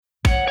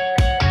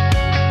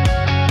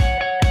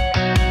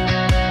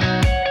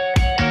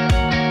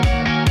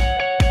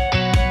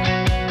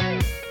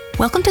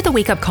Welcome to the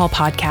Wake Up Call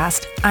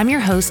podcast. I'm your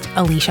host,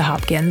 Alicia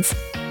Hopkins.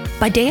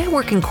 By day, I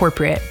work in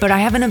corporate, but I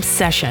have an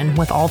obsession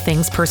with all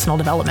things personal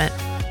development.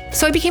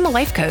 So I became a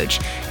life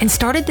coach and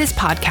started this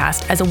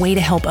podcast as a way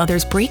to help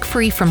others break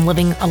free from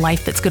living a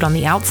life that's good on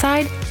the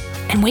outside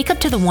and wake up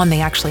to the one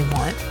they actually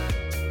want.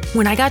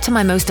 When I got to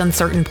my most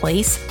uncertain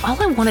place,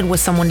 all I wanted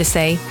was someone to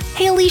say,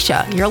 "Hey,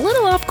 Alicia, you're a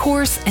little off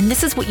course, and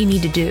this is what you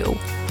need to do."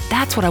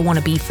 That's what I want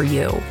to be for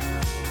you.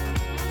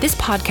 This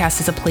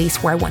podcast is a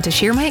place where I want to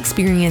share my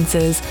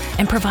experiences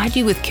and provide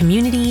you with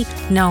community,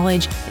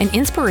 knowledge, and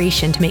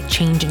inspiration to make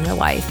change in your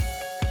life.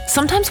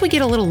 Sometimes we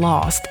get a little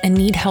lost and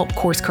need help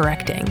course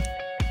correcting.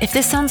 If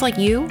this sounds like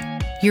you,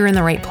 you're in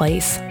the right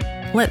place.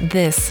 Let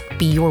this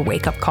be your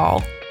wake-up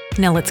call.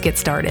 Now let's get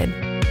started.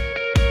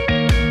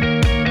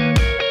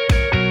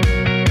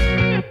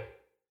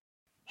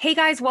 Hey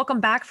guys,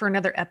 welcome back for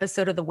another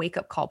episode of the Wake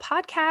Up Call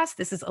podcast.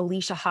 This is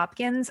Alicia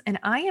Hopkins, and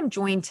I am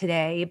joined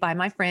today by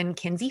my friend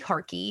Kenzie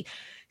Harkey,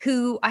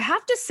 who I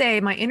have to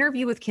say my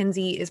interview with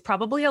Kenzie is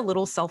probably a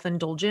little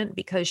self-indulgent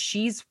because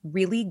she's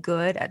really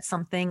good at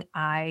something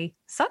I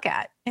suck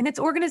at, and it's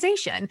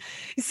organization.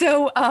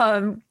 So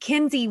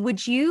Kenzie,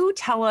 would you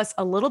tell us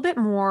a little bit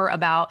more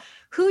about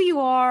who you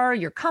are,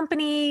 your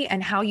company,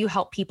 and how you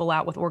help people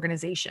out with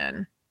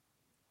organization?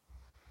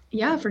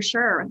 Yeah, for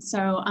sure.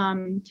 So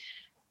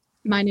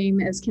my name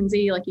is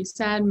Kenzie. Like you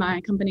said,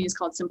 my company is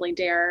called Simply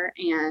Dare,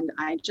 and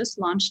I just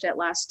launched it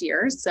last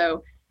year.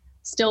 So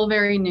still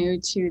very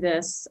new to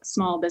this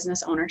small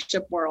business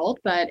ownership world,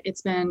 but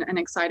it's been an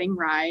exciting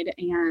ride,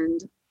 and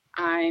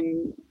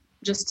I'm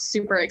just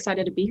super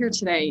excited to be here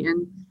today.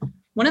 And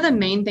one of the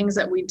main things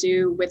that we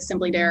do with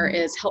Simply Dare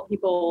is help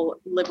people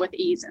live with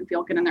ease and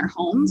feel good in their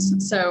homes.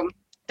 So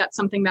that's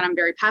something that I'm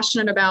very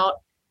passionate about.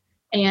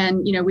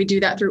 And, we do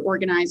that through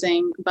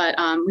organizing, but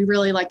we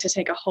really like to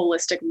take a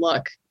holistic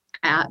look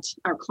at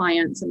our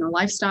clients and their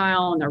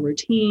lifestyle and their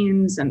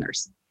routines and their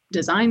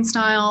design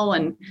style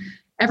and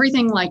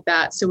everything like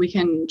that, so we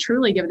can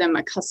truly give them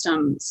a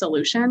custom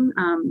solution.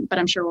 But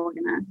I'm sure we're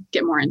going to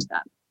get more into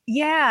that.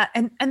 Yeah.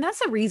 And that's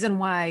the reason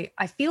why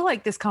I feel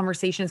like this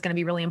conversation is going to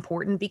be really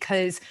important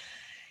because,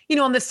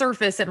 on the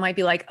surface, it might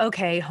be like,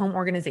 okay, home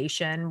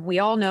organization. We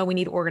all know we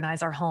need to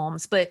organize our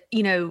homes. But,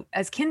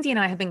 as Kenzie and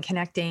I have been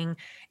connecting,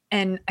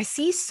 and I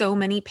see so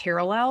many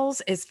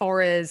parallels as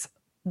far as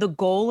the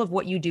goal of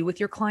what you do with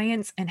your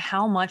clients and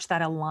how much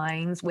that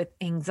aligns with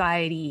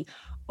anxiety,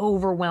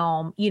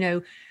 overwhelm.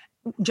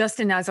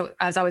 Justin, as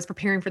I was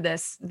preparing for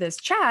this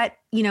chat,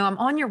 I'm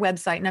on your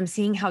website and I'm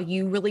seeing how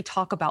you really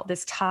talk about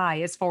this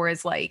tie as far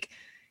as like,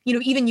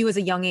 even you as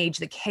a young age,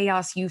 the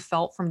chaos you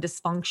felt from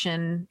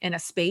dysfunction in a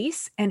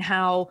space, and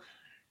how,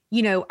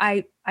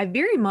 I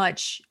very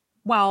much,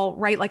 while,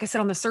 right, like I said,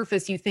 on the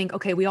surface, you think,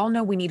 okay, we all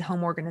know we need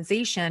home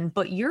organization,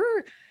 but your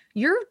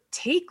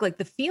take, like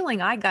the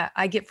feeling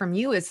I get from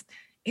you is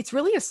it's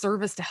really a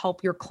service to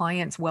help your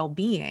clients'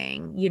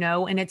 well-being,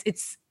 and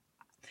it's,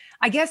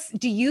 I guess,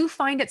 do you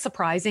find it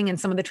surprising in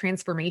some of the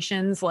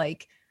transformations,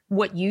 like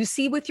what you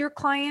see with your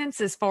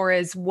clients as far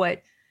as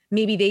what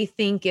maybe they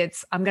think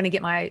it's, I'm going to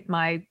get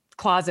my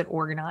closet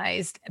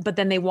organized, but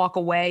then they walk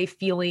away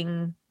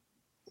feeling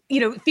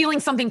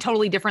something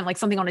totally different, like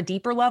something on a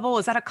deeper level?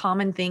 Is that a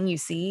common thing you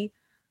see?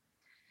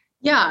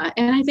 Yeah.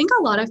 And I think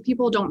a lot of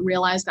people don't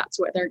realize that's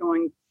what they're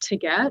going to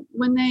get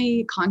when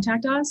they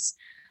contact us.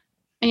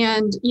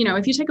 And,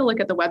 if you take a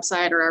look at the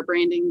website or our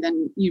branding,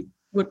 then you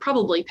would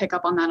probably pick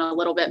up on that a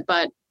little bit.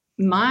 But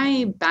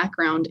my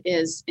background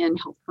is in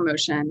health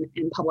promotion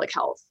and public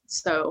health.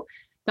 So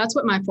that's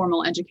what my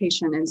formal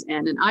education is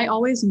in. And I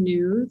always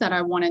knew that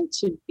I wanted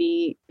to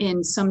be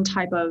in some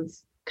type of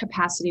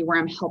capacity where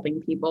I'm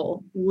helping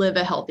people live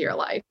a healthier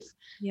life.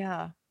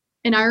 Yeah.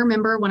 And I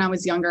remember when I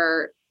was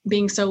younger,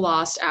 being so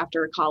lost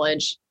after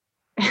college.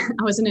 I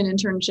was in an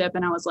internship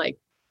and I was like,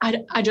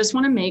 I just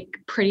want to make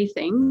pretty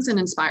things and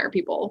inspire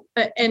people.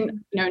 And,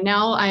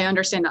 now I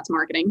understand that's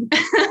marketing.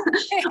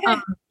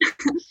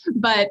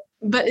 But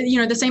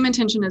the same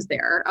intention is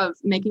there of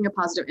making a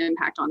positive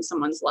impact on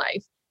someone's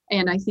life.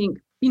 And I think,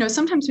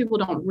 sometimes people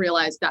don't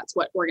realize that's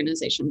what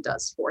organization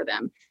does for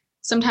them.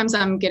 Sometimes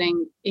I'm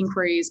getting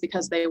inquiries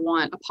because they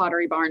want a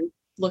Pottery Barn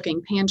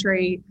looking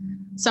pantry.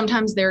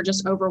 Sometimes they're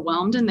just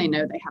overwhelmed and they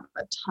know they have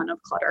a ton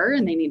of clutter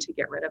and they need to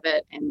get rid of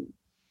it and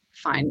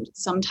find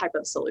some type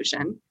of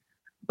solution.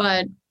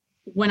 But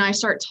when I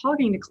start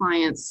talking to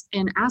clients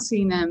and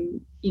asking them,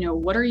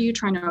 what are you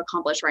trying to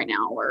accomplish right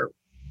now? Or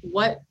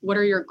what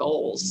are your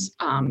goals?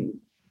 And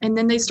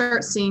then they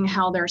start seeing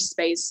how their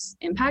space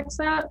impacts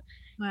that.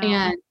 Wow.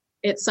 And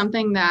it's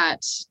something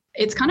that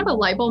it's kind of a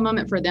light bulb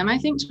moment for them, I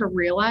think, to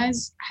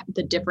realize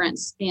the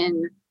difference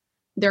in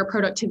their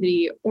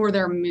productivity or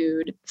their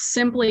mood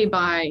simply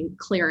by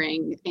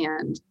clearing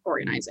and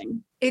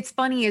organizing. It's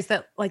funny is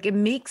that like, it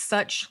makes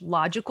such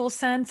logical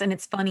sense. And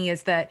it's funny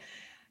is that,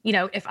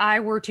 if I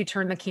were to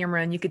turn the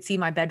camera and you could see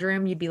my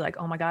bedroom, you'd be like,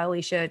 oh my God,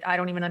 Alicia, I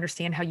don't even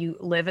understand how you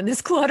live in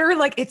this clutter.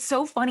 Like, it's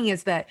so funny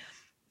is that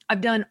I've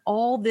done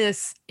all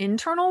this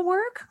internal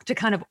work to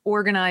kind of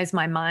organize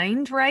my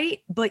mind,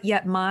 right? But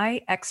yet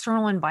my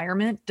external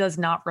environment does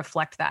not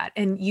reflect that.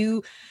 And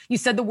you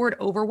said the word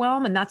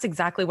overwhelm, and that's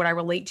exactly what I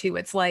relate to.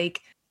 It's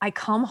like I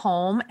come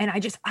home and I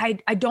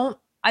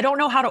don't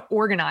know how to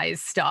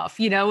organize stuff.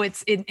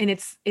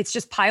 It's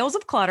just piles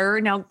of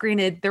clutter. Now,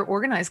 granted, they're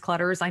organized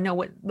clutters.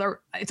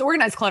 It's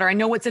organized clutter. I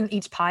know what's in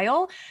each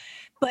pile,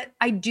 but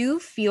I do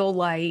feel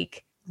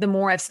like the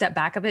more I've stepped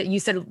back of it, you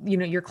said,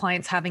 your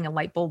client's having a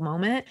light bulb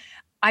moment.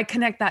 I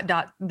connect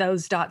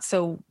those dots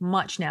so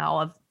much now,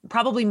 of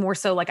probably more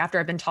so like after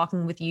I've been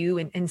talking with you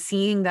and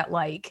seeing that,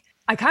 like,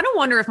 I kind of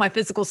wonder if my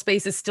physical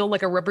space is still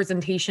like a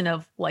representation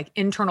of like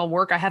internal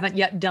work I haven't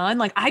yet done.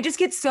 Like I just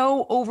get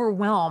so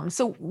overwhelmed.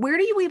 So where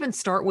do you even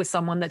start with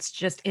someone that's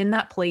just in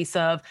that place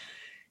of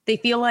they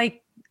feel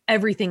like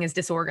everything is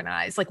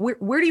disorganized? Like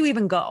where do you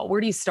even go? Where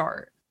do you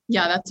start?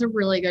 Yeah, that's a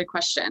really good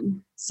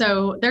question.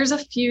 So there's a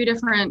few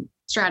different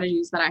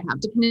strategies that I have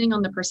depending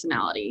on the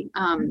personality.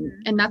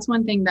 And that's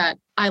one thing that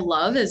I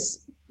love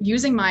is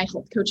using my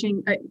health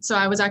coaching. So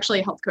I was actually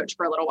a health coach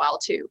for a little while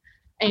too.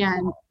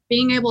 And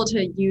being able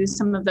to use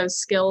some of those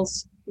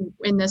skills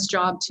in this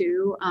job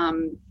too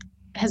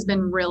has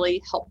been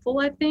really helpful,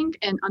 I think,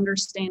 in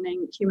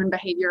understanding human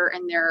behavior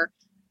and their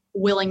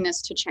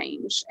willingness to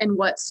change and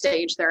what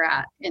stage they're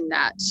at in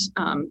that.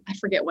 I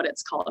forget what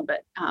it's called,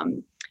 but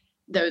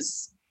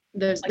there's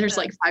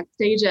like 5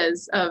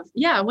 stages of,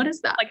 what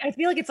is that? Like, I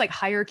feel like it's like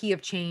hierarchy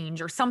of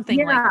change or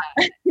something like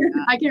that. Yeah.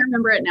 I can't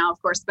remember it now,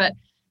 of course, but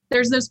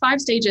there's those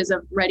 5 stages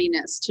of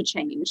readiness to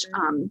change.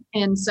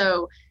 And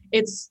so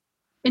it's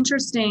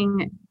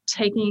interesting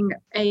taking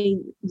a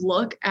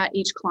look at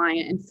each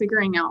client and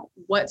figuring out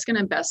what's going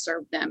to best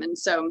serve them. And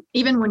so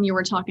even when you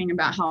were talking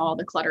about how all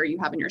the clutter you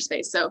have in your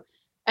space, so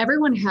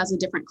everyone has a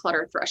different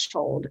clutter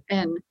threshold.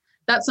 And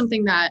that's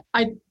something that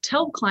I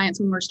tell clients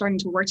when we're starting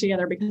to work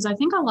together, because I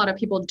think a lot of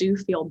people do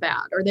feel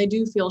bad or they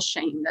do feel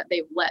shame that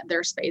they've let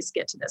their space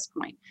get to this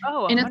point.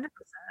 Oh, 100%.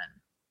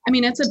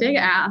 It's a big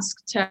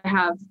ask to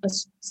have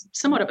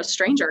somewhat of a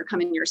stranger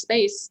come in your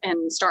space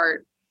and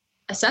start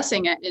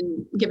assessing it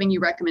and giving you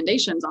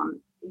recommendations on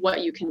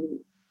what you can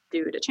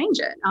do to change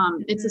it.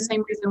 It's the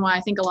same reason why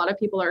I think a lot of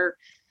people are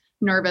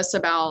nervous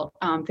about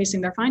facing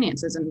their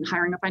finances and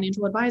hiring a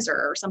financial advisor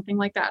or something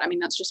like that.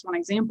 That's just one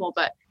example,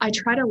 but I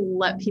try to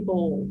let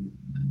people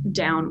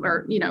down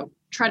or,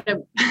 try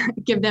to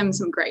give them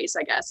some grace,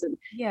 I guess, and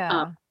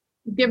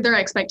give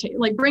their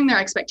bring their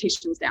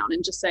expectations down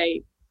and just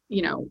say,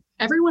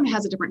 everyone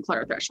has a different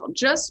clutter threshold.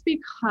 Just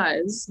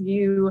because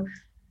you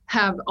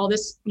have all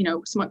this,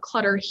 somewhat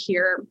clutter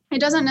here, it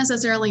doesn't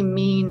necessarily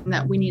mean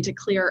that we need to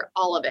clear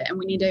all of it and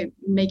we need to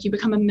make you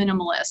become a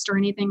minimalist or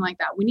anything like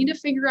that. We need to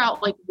figure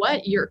out like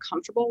what you're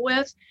comfortable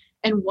with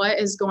and what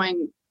is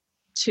going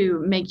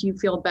to make you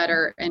feel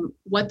better and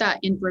what that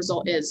end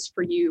result is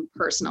for you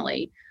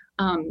personally.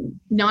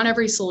 Not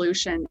every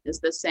solution is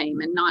the same,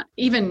 and not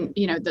even,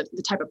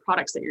 the type of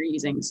products that you're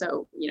using.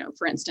 So,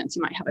 for instance,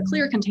 you might have a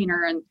clear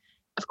container, and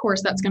of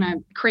course, that's going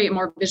to create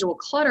more visual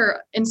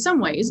clutter in some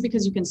ways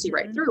because you can see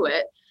right through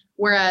it.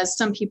 Whereas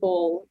some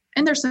people,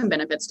 and there's some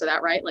benefits to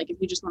that, right? Like if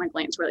you just want to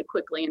glance really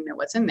quickly and know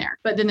what's in there.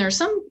 But then there's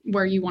some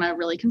where you want to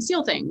really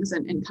conceal things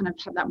and kind of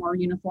have that more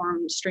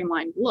uniform,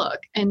 streamlined look.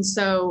 And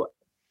so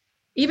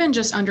even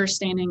just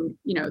understanding,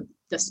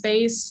 the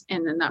space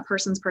and then that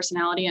person's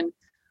personality and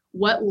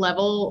what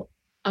level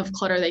of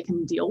clutter they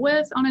can deal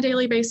with on a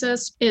daily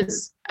basis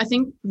is, I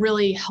think,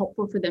 really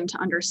helpful for them to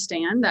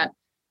understand that,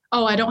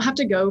 oh, I don't have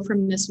to go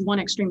from this one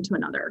extreme to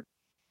another.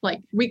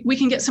 Like we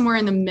can get somewhere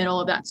in the middle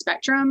of that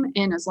spectrum.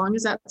 And as long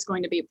as that's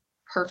going to be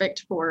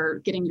perfect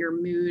for getting your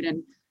mood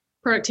and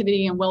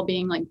productivity and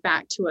well-being like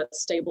back to a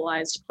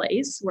stabilized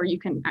place where you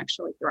can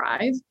actually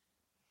thrive,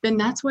 then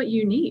that's what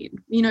you need.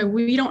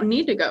 We don't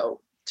need to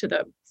go to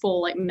the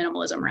full like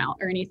minimalism route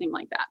or anything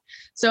like that.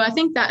 So I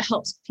think that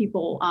helps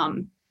people,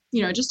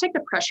 just take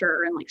the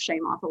pressure and like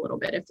shame off a little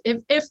bit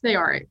if they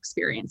are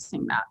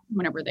experiencing that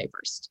whenever they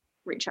first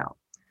reach out.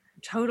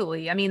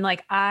 Totally.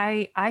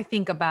 I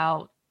think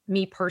about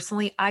me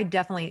personally, I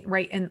definitely,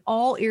 right, in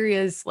all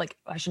areas, like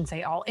I shouldn't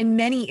say all, in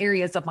many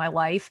areas of my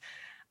life,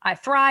 I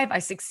thrive, I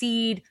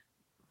succeed,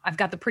 I've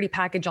got the pretty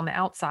package on the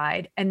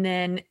outside. And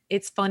then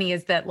it's funny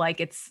is that like,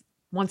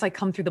 once I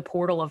come through the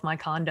portal of my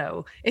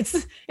condo, it's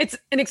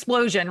an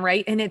explosion,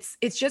 right? And it's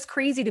just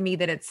crazy to me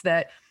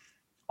that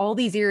all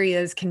these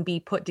areas can be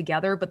put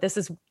together, but this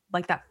is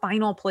like that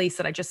final place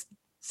that I just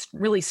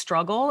really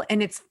struggle.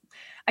 And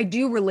I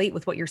do relate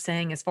with what you're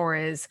saying as far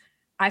as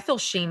I feel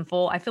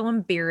shameful. I feel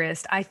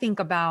embarrassed. I think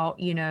about,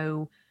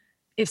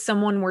 if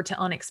someone were to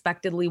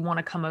unexpectedly want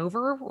to come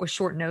over with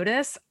short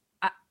notice,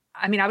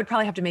 I would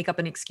probably have to make up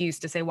an excuse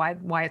to say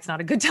why it's not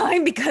a good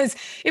time because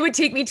it would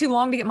take me too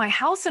long to get my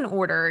house in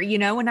order,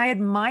 and I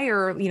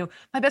admire,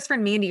 my best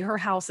friend, Mandy, her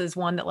house is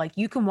one that like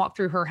you can walk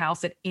through her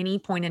house at any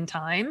point in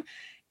time.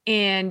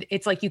 And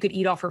it's like you could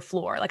eat off her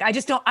floor. Like, I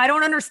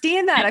don't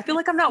understand that. I feel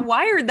like I'm not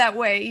wired that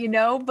way,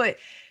 but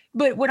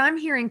what I'm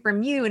hearing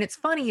from you, and it's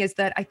funny, is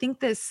that I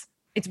think it's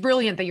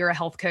brilliant that you're a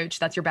health coach.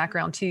 That's your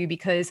background too,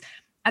 because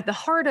at the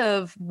heart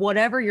of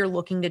whatever you're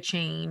looking to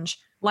change,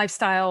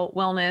 lifestyle,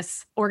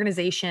 wellness,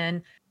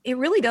 organization, it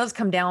really does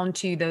come down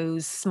to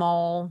those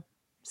small,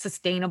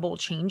 sustainable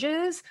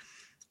changes.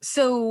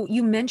 So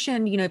you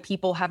mentioned,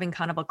 people having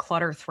kind of a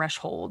clutter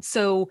threshold.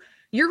 So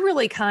you're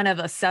really kind of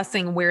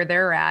assessing where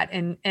they're at.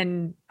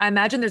 And I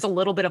imagine there's a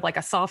little bit of like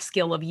a soft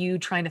skill of you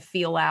trying to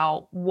feel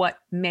out what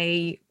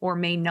may or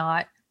may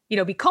not,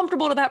 be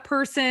comfortable to that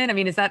person. I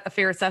mean, is that a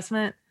fair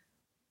assessment?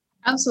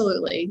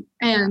 Absolutely.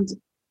 And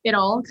it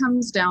all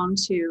comes down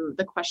to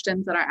the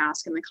questions that I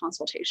ask in the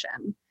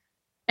consultation.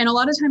 And a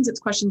lot of times it's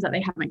questions that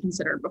they haven't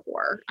considered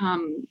before.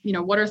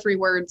 What are 3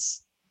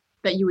 words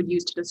that you would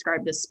use to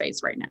describe this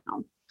space right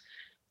now?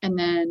 And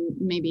then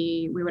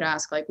maybe we would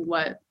ask like,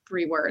 what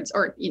 3 words,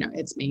 or,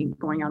 it's me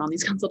going out on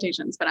these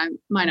consultations, but I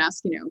might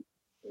ask,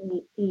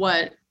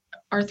 what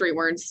are 3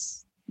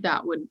 words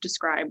that would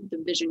describe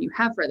the vision you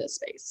have for this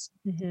space?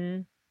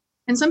 Mm-hmm.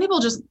 And some people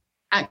just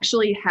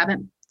actually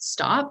haven't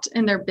stopped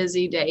in their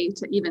busy day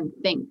to even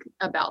think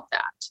about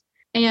that.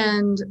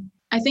 And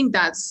I think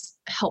that's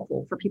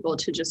helpful for people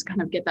to just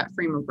kind of get that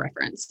frame of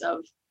reference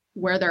of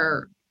where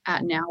they're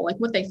at now, like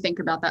what they think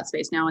about that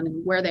space now and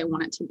then where they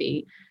want it to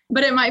be.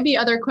 But it might be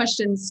other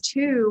questions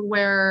too,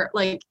 where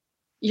like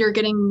you're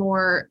getting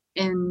more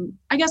in,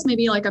 I guess,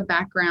 maybe like a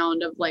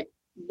background of like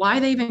why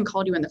they even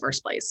called you in the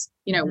first place.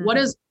 Mm-hmm.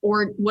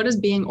 What does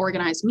being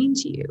organized mean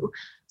to you?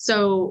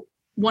 So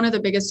one of the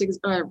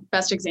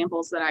best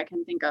examples that I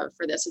can think of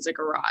for this is a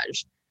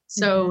garage.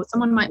 So Mm-hmm.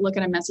 someone might look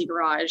at a messy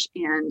garage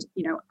and,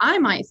 I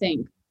might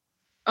think,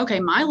 okay,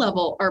 my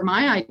level or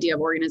my idea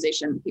of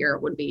organization here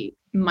would be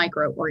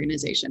micro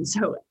organization.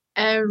 So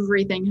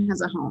everything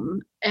has a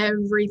home,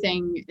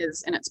 everything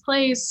is in its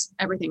place,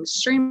 everything's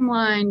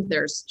streamlined,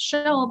 there's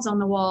shelves on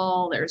the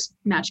wall, there's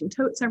matching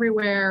totes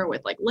everywhere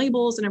with like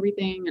labels and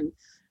everything, and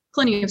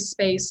plenty of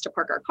space to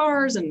park our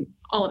cars and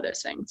all of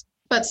those things.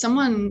 But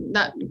someone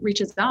that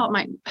reaches out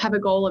might have a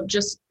goal of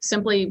just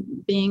simply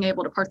being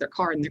able to park their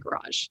car in the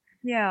garage.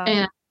 Yeah.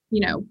 And,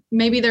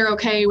 maybe they're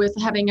okay with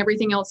having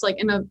everything else like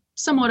in a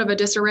somewhat of a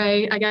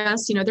disarray, I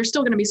guess. There's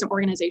still going to be some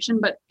organization,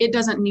 but it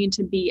doesn't need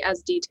to be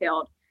as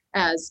detailed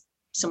as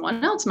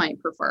someone else might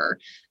prefer.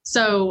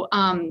 So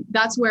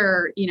that's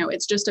where,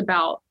 it's just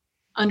about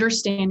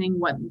understanding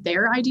what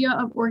their idea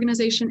of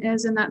organization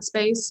is in that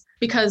space,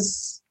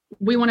 because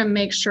we want to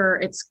make sure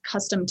it's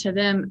custom to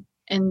them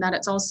and that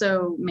it's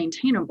also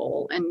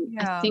maintainable. And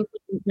Yeah. I think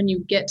when you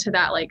get to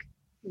that like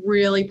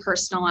really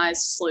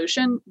personalized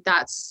solution,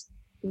 that's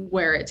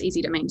where it's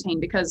easy to maintain,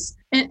 because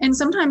and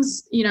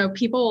sometimes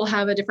people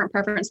have a different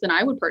preference than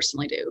I would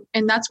personally do,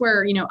 and that's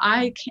where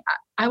I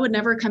would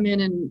never come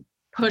in and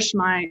push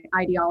my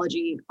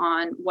ideology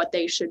on what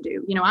they should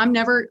do. I've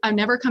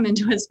never come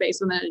into a space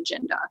with an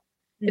agenda.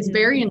 Mm-hmm. It's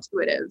very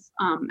intuitive,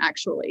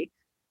 actually,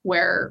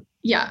 where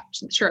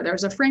sure,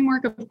 there's a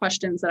framework of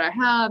questions that I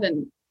have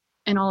and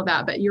all of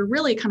that, but you're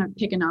really kind of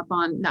picking up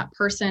on that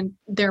person,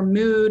 their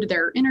mood,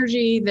 their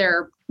energy,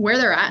 where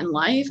they're at in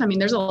life. I mean,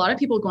 there's a lot of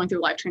people going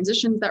through life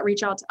transitions that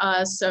reach out to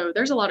us. So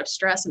there's a lot of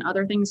stress and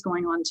other things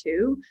going on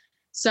too.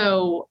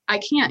 So I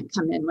can't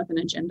come in with an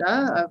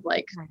agenda of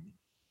like,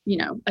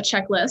 a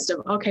checklist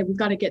of, okay, we've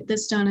got to get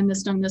this done and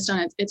this done and this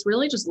done. It's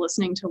really just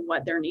listening to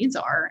what their needs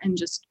are and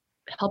just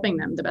helping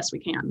them the best we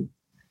can.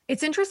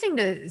 It's interesting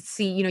to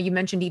see, you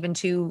mentioned even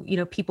too,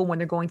 people when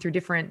they're going through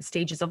different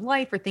stages of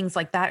life or things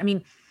like that. I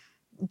mean,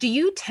 do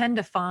you tend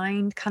to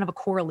find kind of a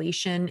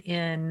correlation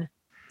in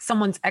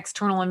someone's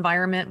external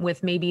environment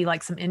with maybe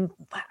like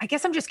I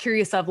guess I'm just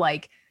curious of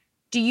like,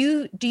 do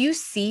you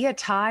see a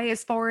tie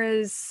as far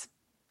as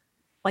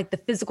like the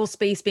physical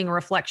space being a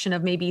reflection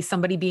of maybe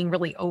somebody being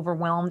really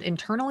overwhelmed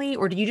internally?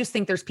 Or do you just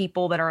think there's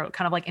people that are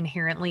kind of like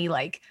inherently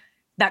like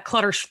that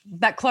clutter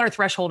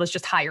threshold is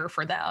just higher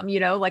for them,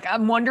 like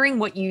I'm wondering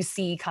what you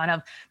see kind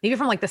of maybe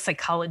from like the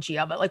psychology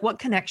of it, like what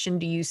connection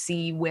do you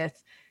see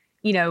with,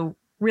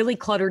 really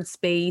cluttered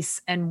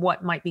space and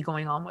what might be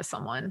going on with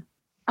someone?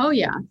 Oh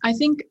yeah. I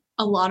think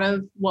a lot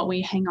of what we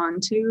hang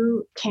on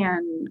to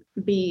can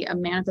be a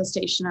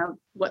manifestation of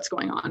what's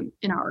going on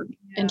in our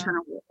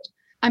internal world.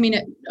 I mean,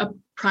 a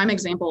prime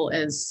example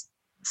is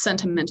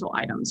sentimental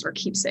items or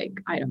keepsake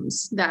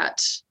items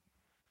that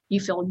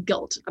you feel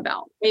guilt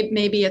about.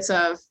 Maybe it's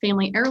a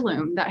family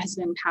heirloom that has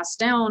been passed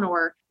down,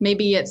 or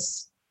maybe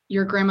it's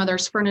your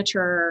grandmother's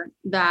furniture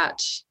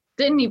that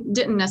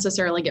didn't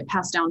necessarily get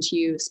passed down to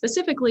you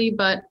specifically,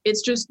 but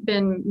it's just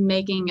been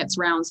making its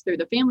rounds through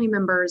the family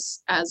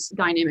members as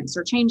dynamics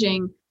are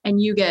changing,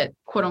 and you get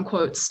quote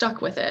unquote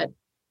stuck with it.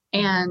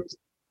 And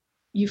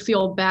you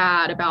feel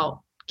bad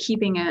about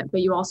keeping it,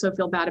 but you also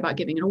feel bad about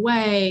giving it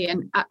away.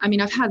 And I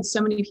mean, I've had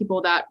so many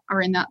people that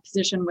are in that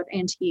position with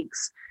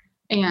antiques,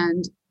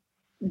 and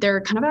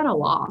they're kind of at a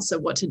loss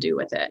of what to do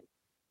with it.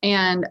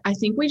 And I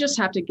think we just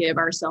have to give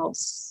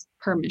ourselves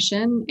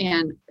permission.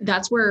 And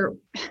that's where,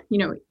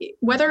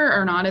 whether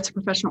or not it's a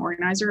professional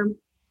organizer,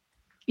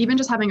 even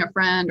just having a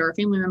friend or a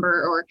family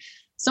member or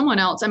someone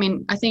else, I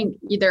mean, I think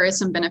there is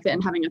some benefit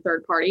in having a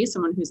third party,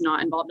 someone who's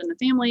not involved in the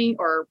family,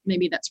 or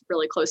maybe that's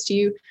really close to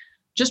you,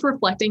 just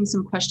reflecting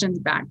some questions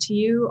back to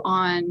you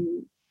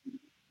on,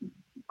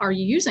 are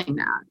you using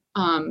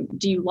that?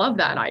 Do you love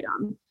that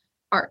item?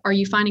 Are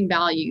you finding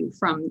value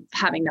from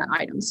having that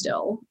item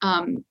still?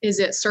 Is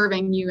it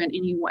serving you in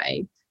any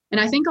way? And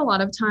I think a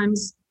lot of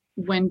times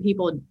when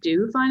people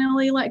do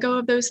finally let go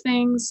of those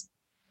things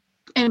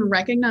and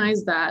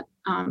recognize that,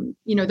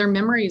 their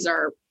memories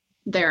are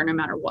there no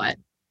matter what.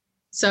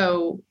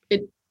 So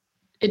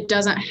it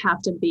doesn't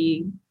have to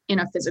be in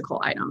a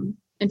physical item.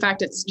 In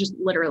fact, it's just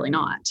literally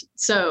not.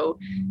 So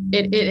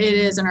it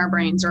is in our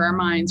brains or our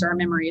minds or our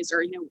memories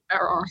or,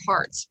 our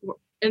hearts.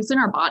 It's in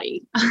our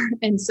body.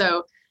 And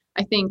so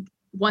I think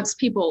once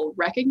people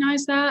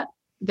recognize that,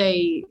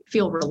 they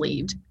feel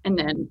relieved, and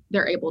then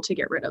they're able to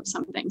get rid of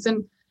some things.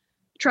 And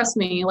trust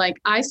me, like,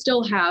 I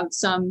still have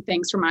some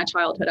things from my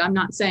childhood. I'm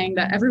not saying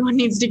that everyone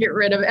needs to get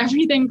rid of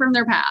everything from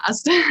their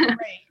past.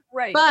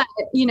 Right. But,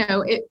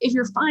 if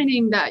you're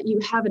finding that you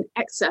have an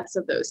excess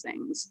of those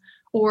things,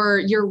 or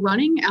you're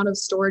running out of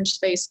storage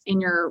space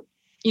in your,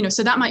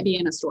 so that might be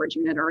in a storage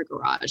unit or a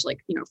garage, like,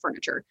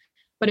 furniture.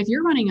 But if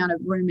you're running out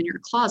of room in your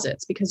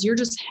closets because you're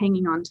just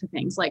hanging on to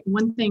things, like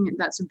one thing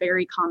that's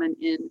very common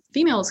in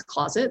females'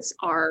 closets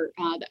are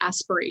the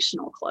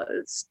aspirational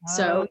clothes.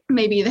 So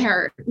maybe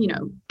they're,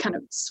 kind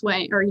of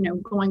swaying or,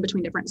 going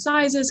between different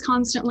sizes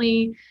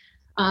constantly.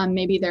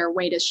 Maybe their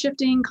weight is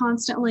shifting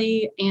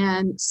constantly.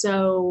 And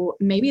so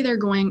maybe they're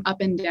going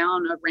up and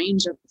down a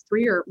range of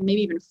 3 or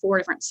maybe even 4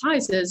 different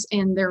sizes,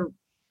 and they're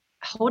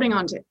holding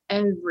on to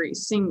every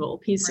single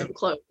piece of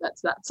clothes that's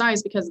that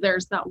size, because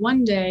there's that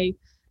one day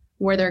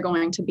where they're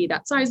going to be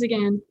that size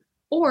again.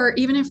 Or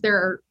even if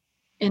they're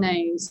in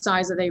a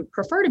size that they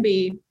prefer to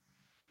be,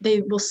 they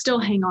will still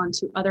hang on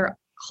to other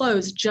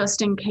clothes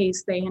just in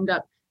case they end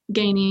up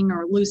gaining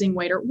or losing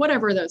weight or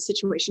whatever the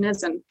situation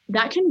is. And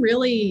that can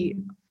really,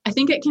 I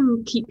think it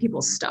can keep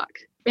people stuck.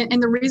 And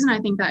the reason I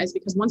think that is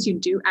because once you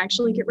do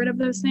actually get rid of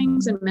those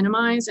things and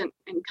minimize and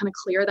kind of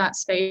clear that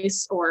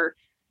space, or,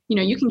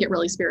 you can get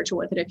really spiritual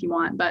with it if you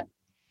want. But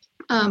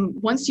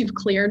once you've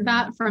cleared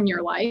that from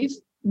your life,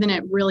 then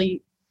it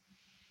really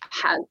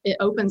it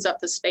opens up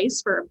the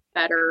space for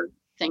better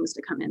things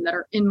to come in that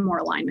are in more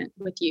alignment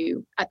with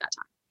you at that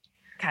time.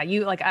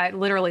 Okay, I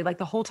literally, like,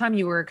 the whole time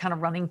you were kind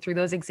of running through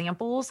those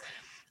examples,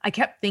 I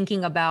kept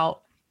thinking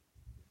about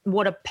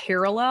what a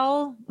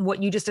parallel,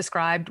 what you just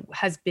described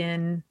has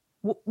been,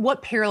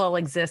 what parallel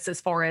exists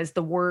as far as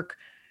the work,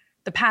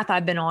 the path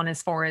I've been on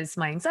as far as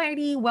my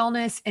anxiety,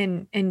 wellness,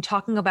 and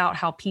talking about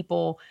how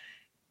people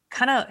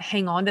kind of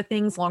hang on to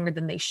things longer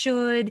than they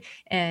should.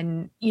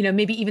 And,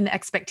 maybe even the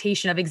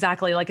expectation of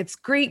exactly, like, it's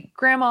great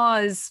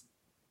grandma's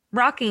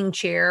rocking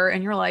chair.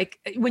 And you're like,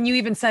 when you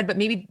even said, but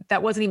maybe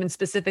that wasn't even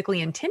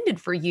specifically intended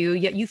for you,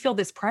 yet you feel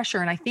this pressure.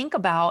 And I think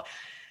about,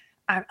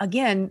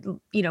 again,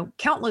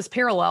 countless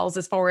parallels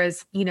as far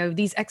as,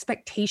 these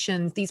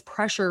expectations, these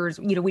pressures,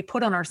 we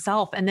put on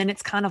ourselves. And then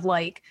it's kind of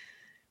like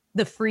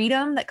the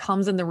freedom that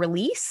comes in the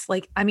release.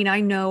 Like, I mean, I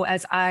know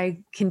as I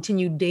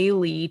continue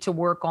daily to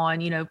work on,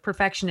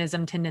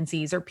 perfectionism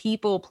tendencies or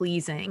people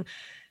pleasing,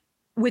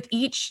 with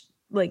each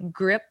like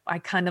grip I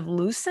kind of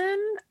loosen,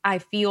 I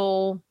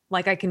feel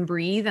like I can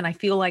breathe, and I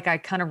feel like I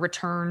kind of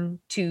return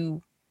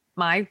to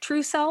my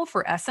true self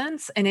or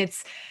essence. And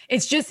it's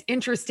just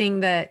interesting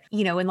that,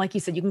 and like you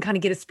said, you can kind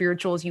of get as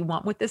spiritual as you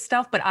want with this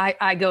stuff, but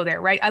I go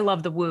there, right? I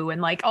love the woo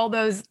and like all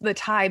those, the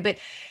Thai, but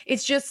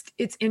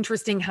it's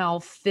interesting how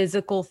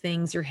physical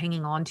things you're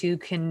hanging on to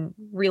can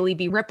really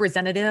be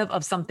representative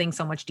of something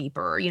so much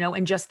deeper,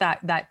 and just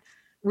that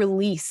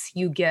release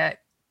you get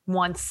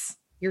once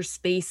your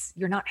space,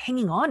 you're not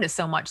hanging on to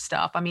so much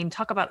stuff. I mean,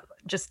 talk about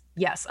just,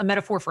 yes, a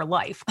metaphor for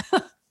life.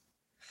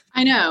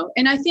 I know.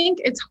 And I think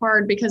it's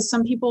hard because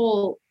some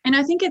people, and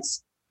I think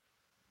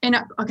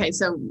okay,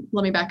 so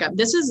let me back up.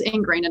 This is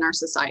ingrained in our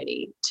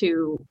society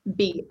to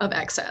be of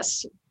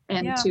excess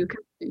and to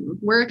consume.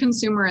 We're a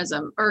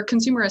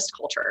consumerist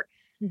culture.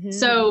 Mm-hmm.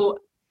 So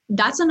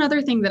that's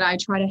another thing that I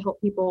try to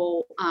help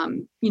people,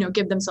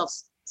 give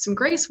themselves some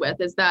grace with,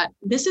 is that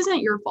this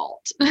isn't your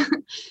fault.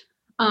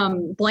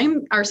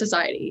 Blame our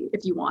society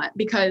if you want,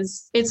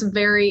 because it's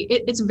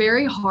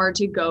very hard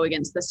to go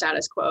against the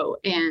status quo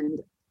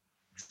and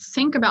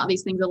think about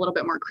these things a little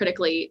bit more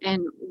critically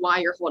and why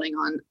you're holding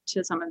on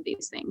to some of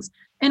these things.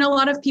 And a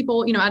lot of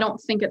people, I don't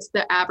think it's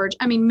the average.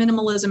 I mean,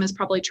 minimalism is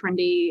probably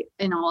trendy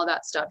and all of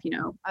that stuff,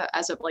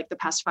 as of like the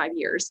past 5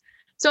 years.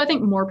 So I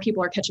think more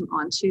people are catching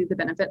on to the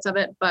benefits of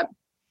it. But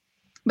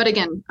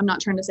again, I'm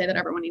not trying to say that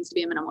everyone needs to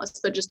be a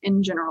minimalist, but just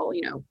in general,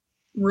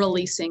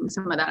 releasing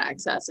some of that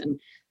excess and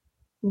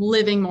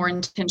living more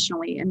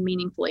intentionally and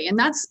meaningfully. And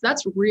that's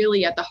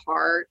really at the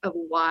heart of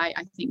why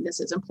I think this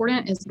is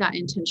important, is that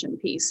intention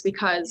piece.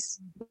 Because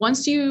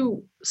once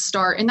you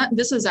start, and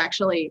this is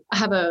actually, I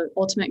have a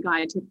ultimate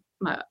guide to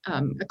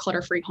a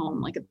clutter-free home,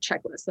 like a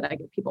checklist that I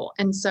give people.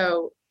 And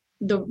so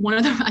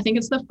I think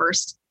it's the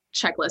first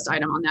checklist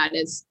item on that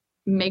is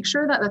make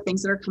sure that the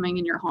things that are coming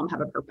in your home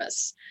have a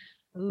purpose.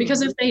 Ooh.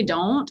 Because if they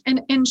don't,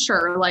 and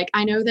sure, like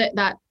I know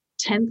that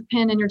 10th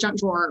pin in your junk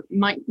drawer,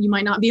 you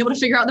might not be able to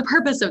figure out the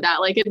purpose of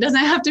that. Like, it doesn't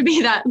have to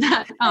be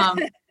that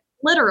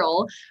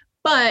literal,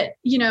 but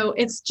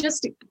it's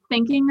just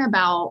thinking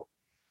about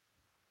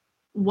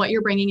what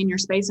you're bringing in your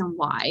space and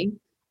why,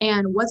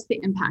 and what's the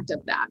impact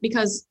of that,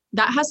 because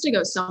that has to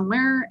go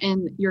somewhere,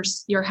 and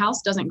your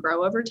house doesn't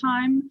grow over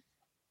time.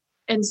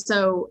 And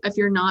so if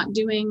you're not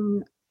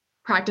doing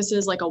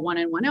practices like a 1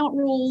 in 1 out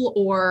rule,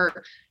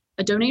 or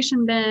a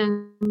donation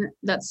bin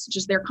that's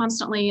just there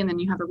constantly, and then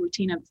you have a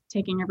routine of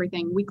taking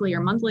everything weekly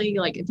or monthly,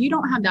 like if you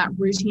don't have that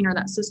routine or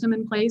that system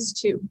in place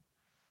to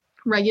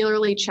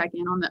regularly check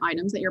in on the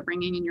items that you're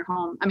bringing in your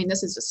home. I mean,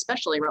 this is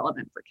especially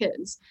relevant for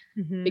kids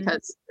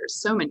because there's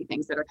so many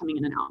things that are coming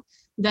in and out.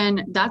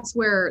 Then that's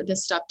where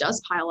this stuff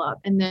does pile up.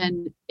 And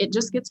then it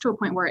just gets to a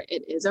point where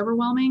it is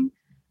overwhelming.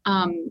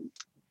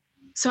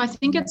 So I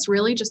think it's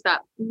really just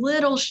that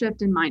little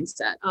shift in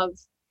mindset of,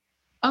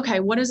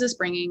 okay, what is this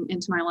bringing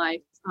into my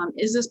life?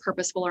 Is this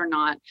purposeful or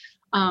not?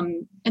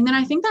 And then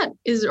I think that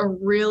is a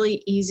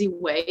really easy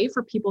way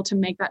for people to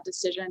make that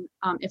decision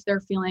if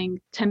they're feeling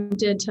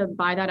tempted to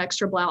buy that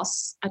extra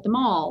blouse at the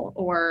mall,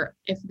 or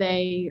if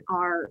they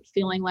are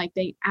feeling like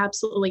they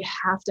absolutely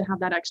have to have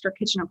that extra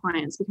kitchen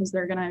appliance because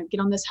they're going to get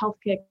on this health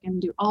kick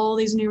and do all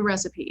these new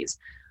recipes.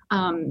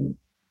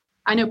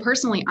 I know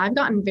personally, I've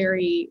gotten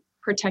very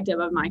protective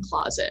of my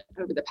closet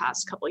over the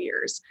past couple of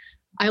years.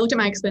 I looked at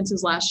my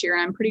expenses last year,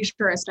 and I'm pretty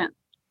sure I spent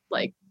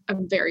like a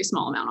very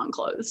small amount on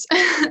clothes,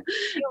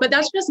 but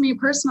that's just me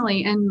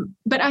personally.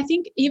 But I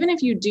think even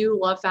if you do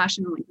love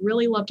fashion and like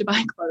really love to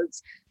buy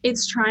clothes,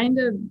 it's trying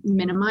to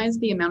minimize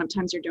the amount of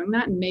times you're doing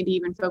that, and maybe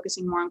even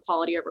focusing more on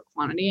quality over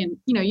quantity. And,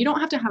 you don't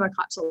have to have a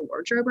capsule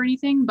wardrobe or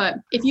anything, but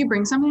if you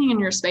bring something in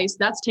your space,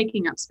 that's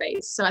taking up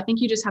space. So I think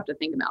you just have to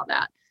think about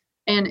that.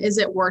 And is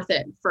it worth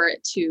it for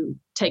it to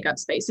take up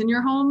space in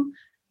your home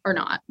or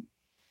not?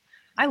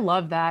 I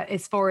love that,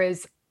 as far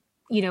as,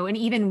 and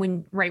even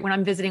when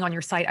I'm visiting on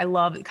your site, I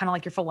love kind of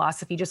like your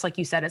philosophy, just like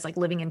you said, is like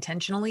living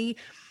intentionally.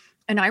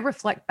 And I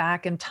reflect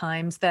back in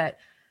times that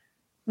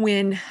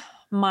when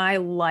my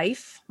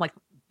life, like,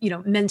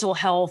 mental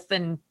health,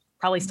 and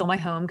probably still my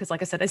home, because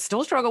like I said, I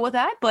still struggle with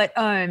that. But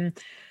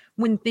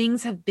when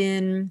things have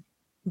been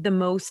the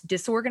most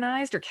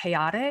disorganized or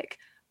chaotic,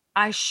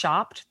 I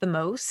shopped the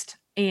most.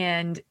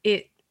 And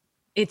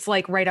it's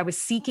like, I was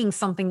seeking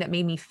something that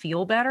made me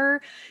feel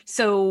better.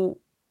 So,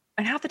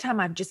 and half the time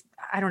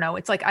I don't know,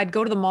 it's like I'd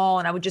go to the mall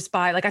and I would just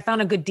buy, like, I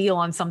found a good deal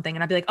on something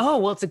and I'd be like, oh,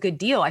 well, it's a good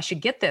deal, I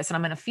should get this and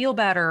I'm going to feel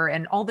better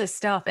and all this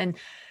stuff. And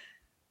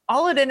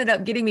all it ended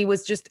up getting me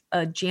was just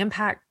a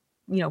jam-packed,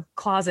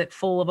 closet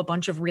full of a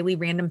bunch of really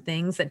random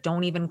things that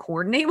don't even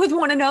coordinate with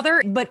one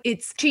another. But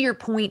it's to your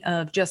point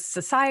of just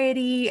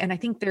society. And I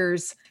think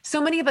there's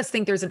so many of us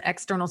think there's an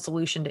external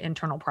solution to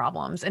internal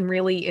problems. And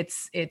really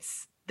it's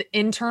the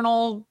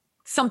internal,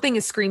 something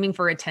is screaming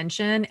for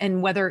attention.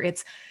 And whether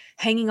it's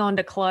hanging on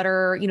to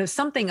clutter,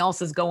 something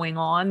else is going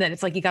on that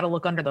it's like, you got to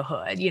look under the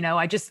hood.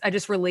 I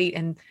just relate.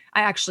 And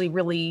I actually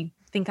really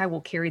think I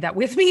will carry that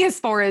with me as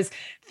far as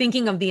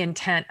thinking of the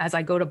intent as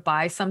I go to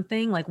buy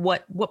something, like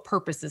what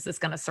purpose is this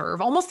going to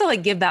serve? Almost to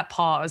like give that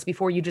pause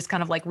before you just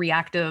kind of like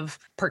reactive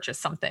purchase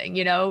something,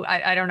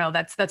 I don't know.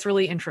 That's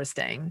really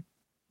interesting.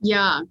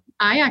 Yeah,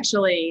 I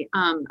actually,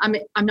 I'm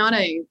not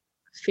a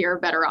fear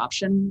better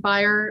option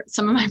buyer.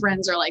 Some of my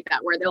friends are like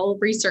that, where they'll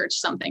research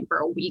something for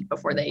a week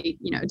before they,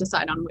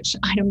 decide on which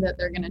item that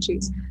they're going to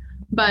choose.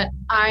 But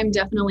I'm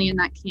definitely in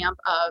that camp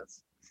of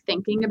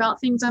thinking about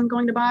things I'm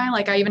going to buy.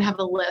 Like, I even have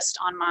a list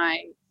on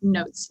my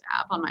notes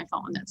app on my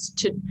phone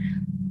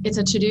it's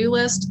a to-do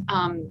list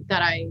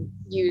that I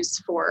use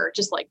for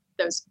just like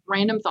those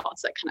random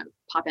thoughts that kind of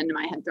pop into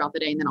my head throughout the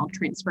day, and then I'll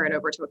transfer it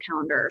over to a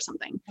calendar or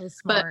something.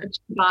 But a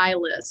buy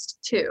list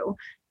too,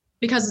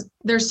 because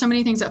there's so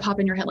many things that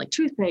pop in your head, like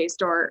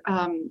toothpaste, or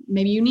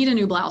maybe you need a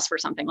new blouse for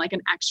something, like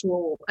an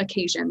actual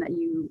occasion that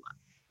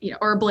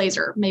or a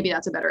blazer. Maybe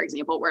that's a better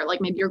example, where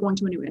like maybe you're going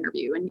to a new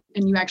interview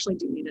and you actually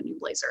do need a new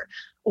blazer.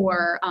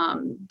 Or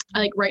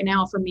like right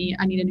now for me,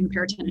 I need a new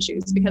pair of tennis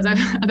shoes because I've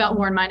about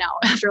worn mine out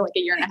after like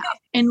a year and a half.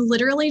 And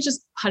literally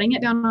just putting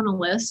it down on a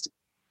list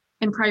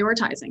and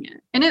prioritizing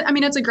it. And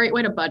it's a great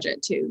way to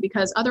budget too,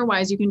 because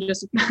otherwise you can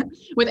just,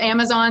 with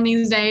Amazon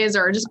these days,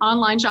 or just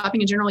online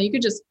shopping in general, you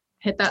could just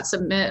hit that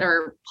submit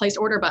or place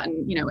order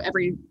button,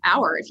 every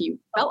hour if you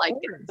felt like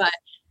it. But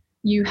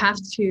you have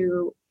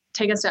to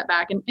take a step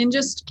back and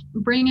just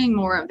bringing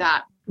more of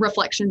that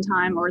reflection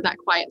time or that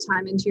quiet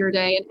time into your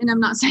day. And I'm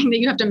not saying that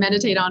you have to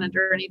meditate on it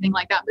or anything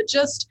like that, but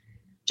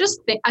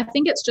I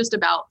think it's just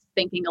about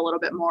thinking a little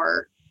bit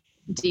more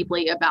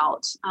deeply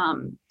about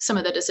some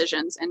of the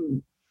decisions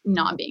and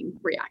not being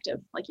reactive,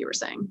 like you were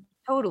saying.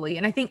 Totally.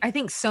 And I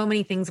think so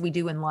many things we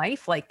do in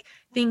life, like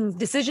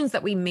decisions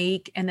that we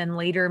make and then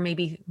later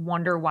maybe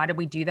wonder, why did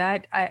we do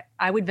that?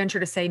 I would venture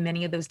to say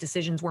many of those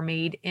decisions were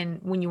made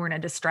when you were in a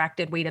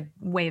distracted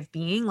way of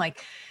being.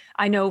 Like,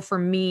 I know for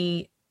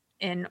me,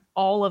 in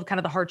all of kind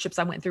of the hardships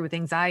I went through with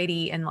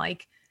anxiety and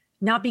like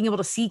not being able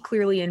to see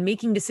clearly and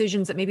making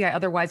decisions that maybe I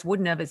otherwise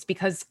wouldn't have, it's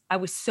because I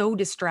was so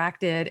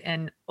distracted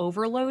and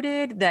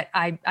overloaded that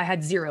I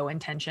had zero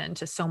intention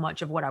to so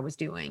much of what I was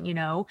doing, you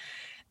know?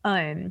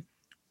 Um,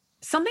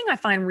 Something I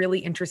find really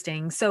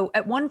interesting. So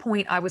at one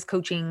point I was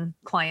coaching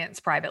clients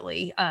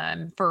privately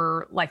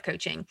for life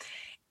coaching,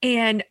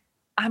 and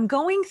I'm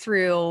going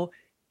through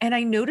and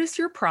I noticed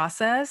your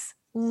process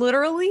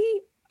literally,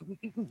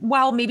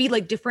 while maybe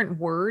like different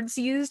words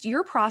used,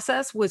 your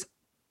process was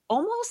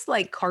almost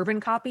like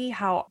carbon copy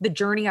how the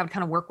journey I would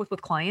kind of work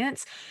with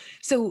clients.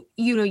 So,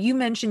 you know, you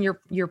mentioned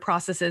your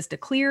processes to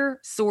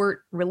clear,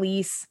 sort,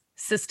 release,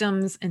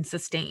 systems, and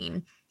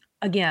sustain.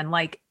 Again,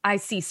 like I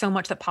see so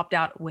much that popped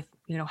out with,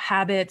 you know,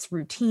 habits,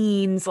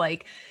 routines,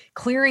 like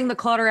clearing the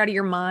clutter out of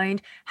your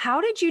mind.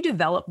 How did you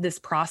develop this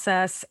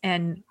process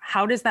and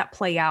how does that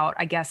play out?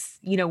 I guess,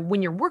 you know,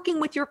 when you're working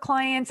with your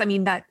clients, I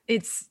mean,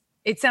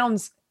 it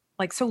sounds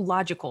like so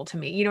logical to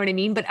me, you know what I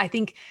mean? But I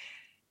think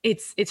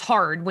it's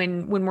hard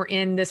when we're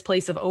in this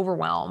place of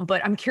overwhelm,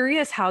 but I'm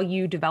curious how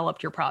you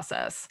developed your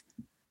process.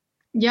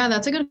 Yeah,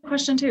 that's a good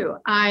question too.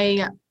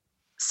 I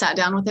sat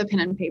down with a pen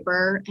and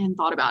paper and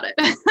thought about it.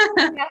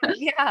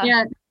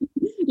 Yeah.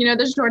 Yeah,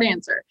 the short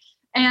answer.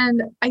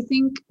 And I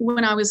think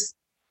when I was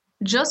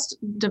just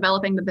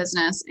developing the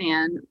business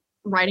and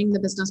writing the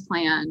business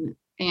plan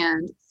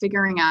and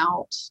figuring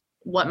out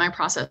what my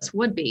process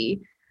would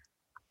be,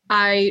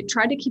 I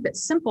tried to keep it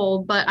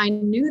simple, but I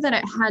knew that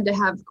it had to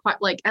have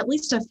quite like at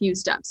least a few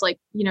steps. Like,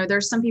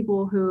 there's some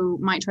people who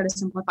might try to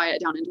simplify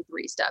it down into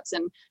 3 steps.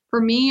 And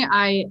for me,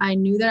 I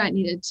knew that I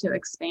needed to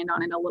expand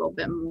on it a little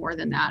bit more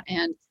than that.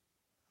 And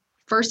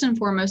first and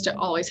foremost, it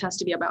always has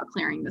to be about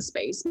clearing the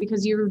space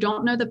because you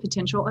don't know the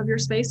potential of your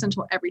space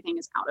until everything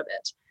is out of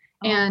it.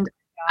 Oh and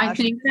gosh, I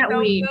think that so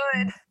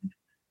good.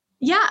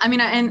 Yeah, I mean,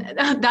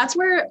 and that's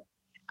where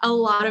a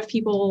lot of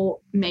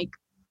people make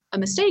a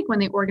mistake when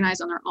they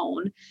organize on their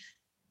own.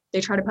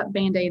 They try to put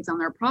band-aids on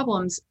their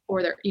problems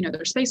or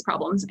their space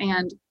problems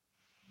and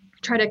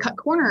try to cut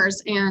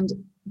corners. And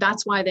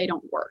that's why they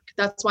don't work.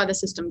 That's why the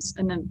systems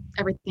and then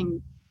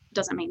everything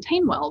doesn't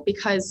maintain well,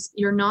 because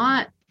you're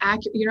not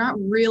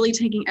really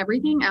taking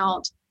everything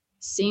out,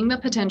 seeing the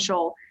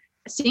potential,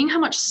 seeing how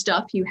much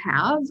stuff you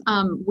have.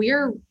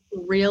 We're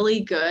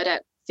really good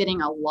at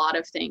fitting a lot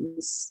of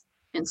things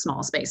in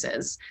small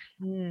spaces.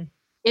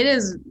 It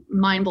is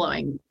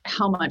mind-blowing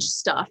how much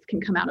stuff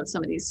can come out of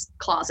some of these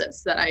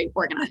closets that I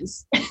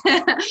organize.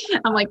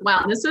 I'm like,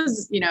 wow, this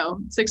is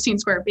 16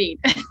 square feet.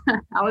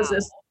 How is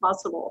this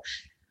possible?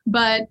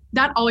 But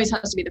that always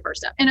has to be the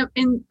first step.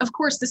 And of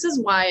course, this is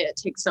why it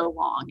takes so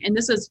long. And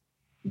this is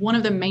one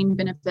of the main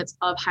benefits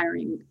of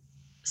hiring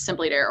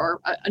Simply Dare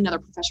or another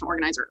professional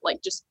organizer,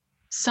 like just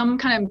some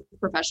kind of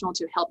professional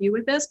to help you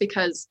with this,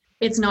 because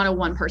it's not a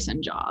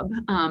one-person job.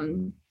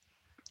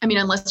 I mean,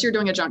 unless you're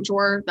doing a junk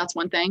drawer, that's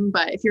one thing.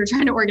 But if you're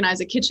trying to organize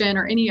a kitchen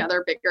or any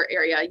other bigger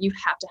area, you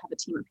have to have a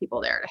team of people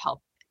there to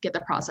help get the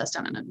process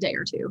done in a day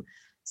or two.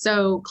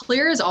 So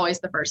clear is always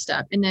the first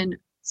step. And then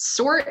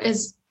sort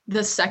is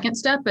the second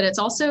step, but it's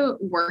also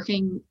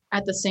working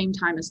at the same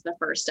time as the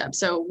first step.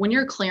 So when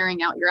you're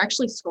clearing out, you're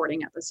actually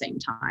sorting at the same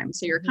time.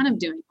 So you're kind of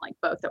doing like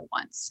both at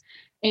once.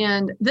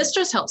 And this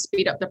just helps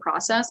speed up the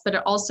process, but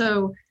it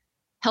also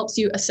helps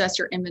you assess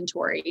your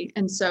inventory.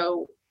 And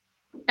so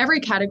every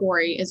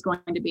category is going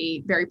to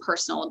be very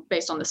personal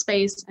based on the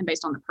space and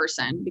based on the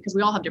person, because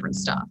we all have different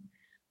stuff.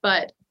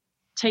 But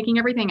taking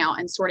everything out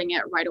and sorting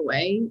it right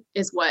away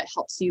is what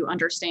helps you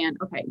understand,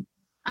 okay,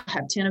 I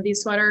have 10 of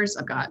these sweaters,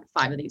 I've got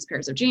 5 of these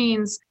pairs of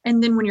jeans.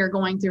 And then when you're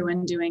going through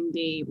and doing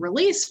the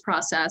release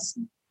process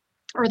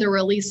or the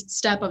release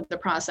step of the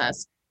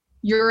process,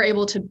 you're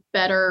able to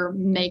better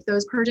make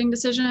those purging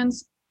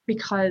decisions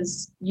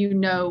because you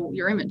know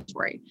your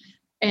inventory.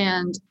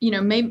 And,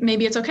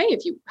 maybe it's okay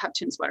if you have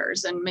 10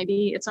 sweaters, and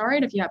maybe it's all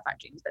right if you have 5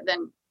 jeans, but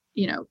then,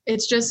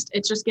 it's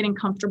just getting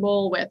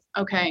comfortable with,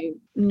 okay,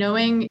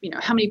 knowing,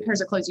 how many pairs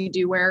of clothes you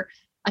do wear.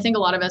 I think a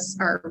lot of us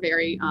are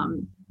very,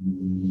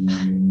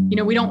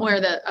 we don't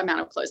wear the amount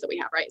of clothes that we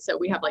have, right? So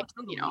we have like,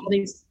 all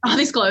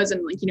these clothes,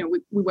 and like,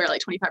 we wear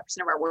like 25%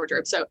 of our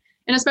wardrobe. So,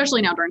 and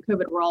especially now during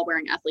COVID, we're all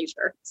wearing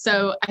athleisure.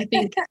 So I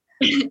think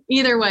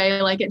either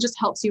way, like it just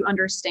helps you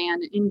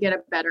understand and get a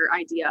better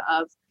idea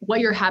of what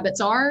your habits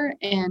are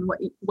and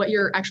what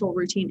your actual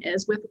routine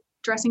is with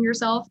dressing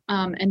yourself.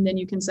 And then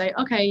you can say,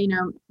 okay,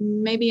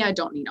 maybe I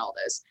don't need all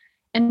this.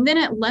 And then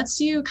it lets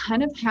you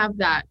kind of have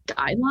that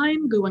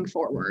guideline going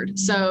forward.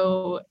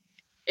 So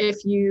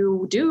if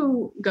you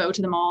do go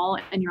to the mall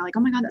and you're like, oh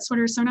my God, that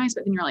sweater is so nice.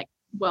 But then you're like,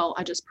 well,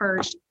 I just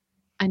purged.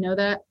 I know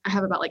that I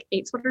have about like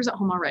 8 sweaters at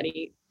home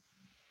already.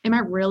 Am I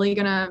really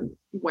going to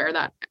wear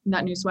that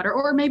new sweater?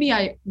 Or maybe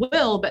I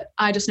will, but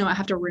I just know I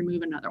have to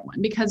remove another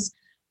one, because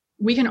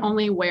we can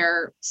only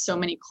wear so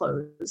many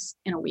clothes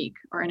in a week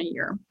or in a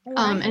year.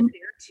 And there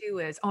too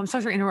is, I'm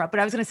sorry to interrupt,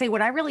 but I was going to say,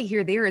 what I really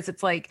hear there is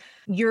it's like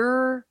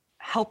you're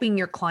helping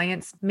your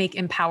clients make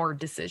empowered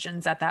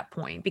decisions at that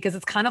point, because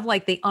it's kind of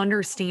like they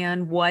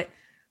understand what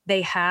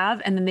they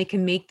have, and then they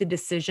can make the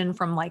decision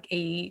from like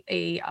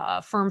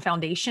firm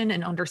foundation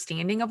and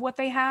understanding of what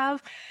they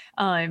have,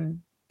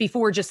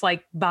 before just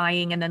like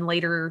buying and then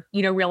later,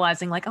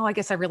 realizing like, oh, I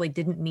guess I really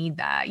didn't need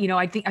that.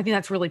 I think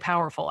that's really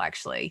powerful,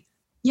 actually.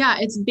 Yeah,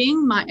 it's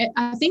being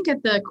I think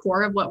at the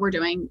core of what we're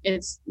doing,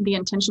 it's the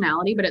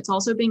intentionality, but it's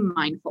also being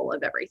mindful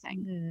of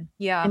everything.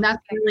 Yeah. And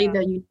that's really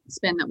the unique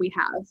spin that we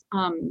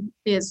have,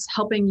 is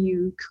helping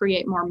you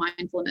create more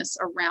mindfulness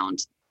around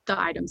the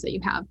items that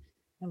you have.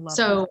 I love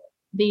So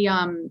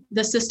that.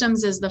 the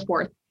systems is the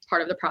fourth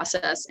part of the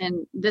process.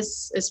 And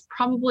this is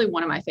probably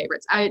one of my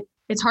favorites.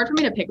 It's hard for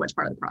me to pick which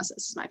part of the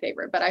process is my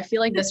favorite, but I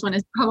feel like this one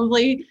is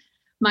probably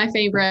my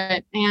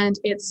favorite. And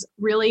it's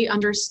really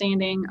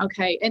understanding,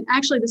 okay, and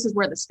actually this is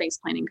where the space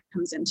planning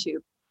comes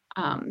into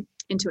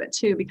it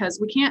too, because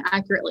we can't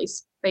accurately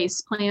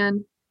space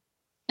plan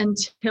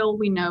until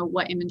we know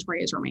what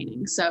inventory is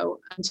remaining. So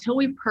until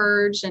we've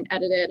purged and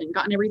edited and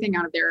gotten everything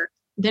out of there,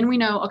 then we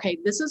know, okay,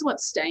 this is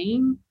what's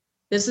staying.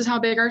 This is how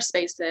big our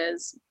space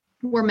is.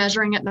 We're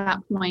measuring at that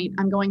point.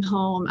 I'm going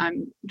home,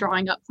 I'm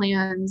drawing up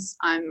plans,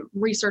 I'm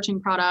researching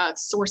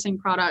products, sourcing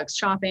products,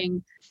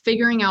 shopping,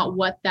 figuring out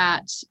what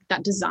that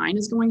design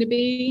is going to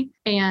be.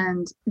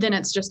 And then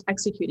it's just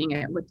executing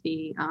it with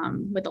the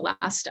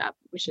last step,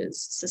 which is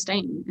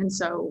sustain. And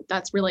so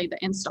that's really the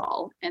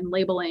install and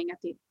labeling at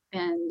the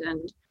end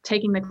and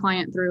taking the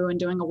client through and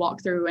doing a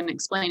walkthrough and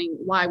explaining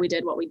why we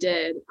did what we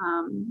did.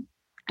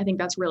 I think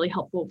that's really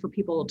helpful for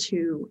people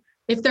to,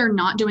 if they're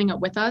not doing it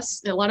with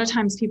us. A lot of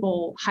times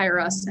people hire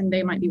us and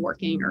they might be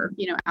working or,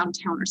 out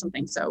of town or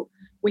something. So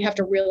we have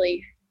to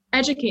really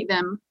educate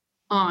them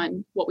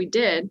on what we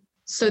did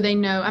so they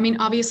know. I mean,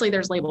 obviously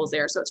there's labels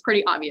there, so it's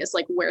pretty obvious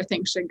like where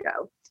things should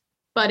go,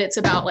 but it's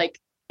about like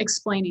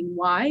explaining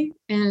why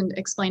and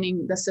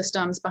explaining the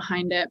systems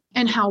behind it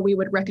and how we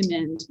would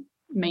recommend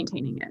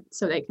maintaining it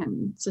so they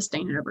can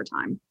sustain it over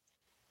time.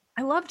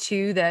 I love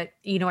too that,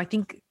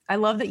 I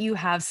love that you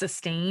have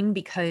sustain,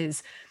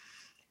 because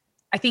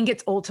I think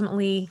it's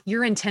ultimately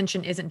your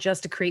intention isn't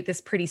just to create this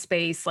pretty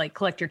space, like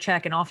collect your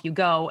check and off you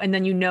go. And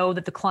then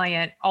that the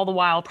client all the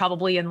while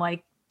probably in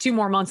like 2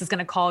 more months is going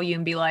to call you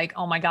and be like,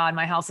 oh my God,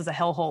 my house is a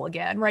hellhole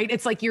again. Right.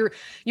 It's like you're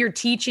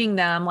teaching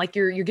them, like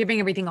you're giving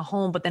everything a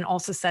home, but then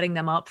also setting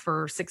them up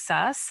for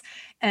success.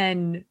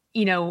 And,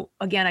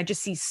 again, I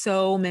just see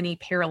so many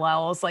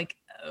parallels, like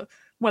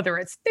whether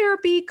it's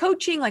therapy,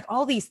 coaching, like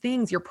all these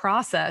things, your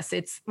process,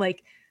 it's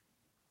like,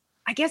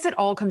 I guess it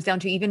all comes down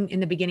to, even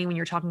in the beginning when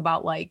you're talking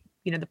about like,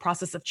 the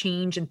process of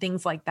change and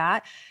things like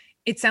that.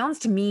 It sounds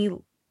to me,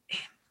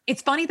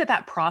 it's funny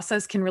that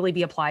process can really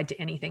be applied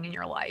to anything in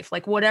your life.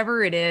 Like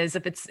whatever it is,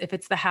 if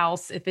it's the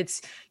house, if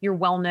it's your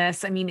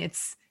wellness, I mean,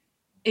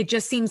 it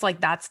just seems like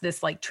that's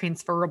this like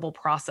transferable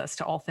process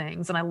to all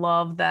things. And I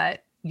love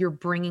that you're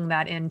bringing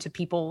that into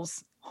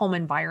people's home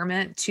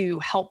environment to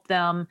help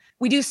them.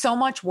 We do so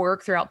much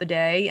work throughout the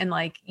day, and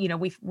like,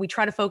 we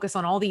try to focus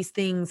on all these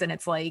things, and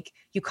it's like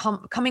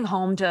coming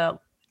home to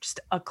just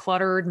a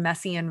cluttered,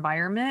 messy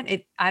environment.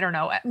 I don't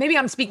know, maybe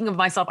I'm speaking of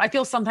myself. I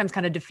feel sometimes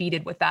kind of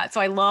defeated with that. So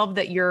I love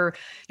that your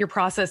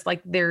process,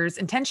 like there's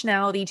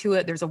intentionality to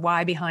it. There's a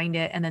why behind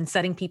it. And then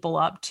setting people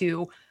up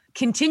to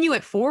continue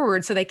it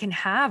forward so they can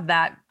have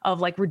that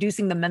of like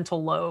reducing the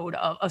mental load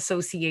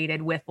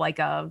associated with like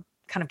a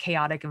kind of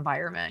chaotic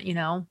environment,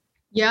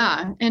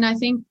 Yeah. And I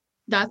think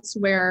that's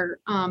where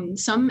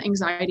some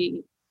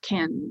anxiety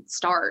can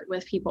start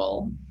with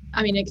people.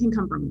 I mean, it can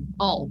come from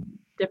all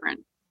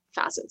different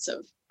facets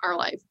of our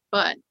life,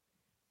 but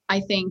I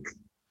think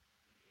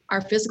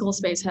our physical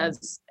space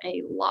has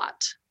a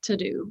lot to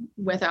do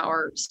with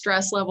our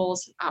stress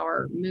levels,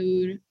 our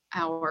mood,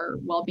 our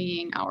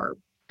well-being, our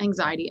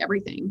anxiety,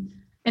 everything.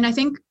 And I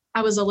think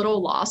I was a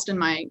little lost in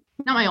not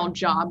my old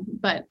job,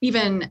 but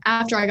even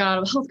after I got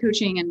out of health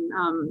coaching and,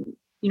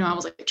 I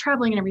was like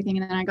traveling and everything.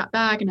 And then I got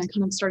back and I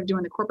kind of started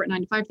doing the corporate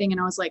 9-to-5 thing.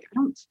 And I was like, I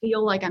don't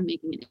feel like I'm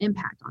making an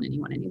impact on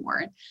anyone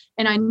anymore.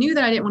 And I knew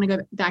that I didn't want to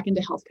go back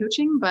into health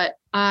coaching, but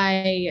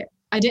I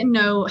didn't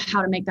know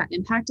how to make that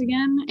impact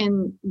again.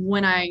 And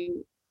when I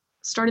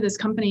started this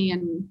company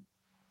and,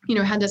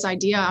 had this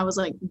idea, I was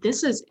like,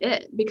 this is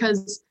it.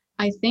 Because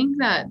I think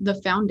that the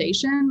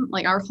foundation,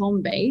 like our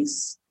home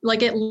base,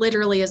 like it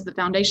literally is the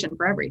foundation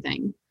for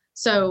everything.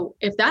 So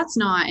if that's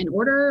not in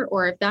order,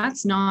 or if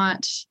that's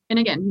not, and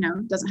again,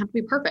 it doesn't have to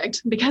be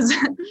perfect, because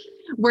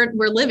we're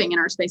living in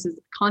our spaces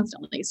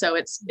constantly. So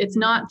it's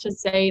not to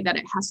say that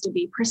it has to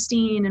be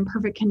pristine and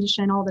perfect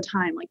condition all the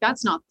time. Like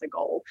that's not the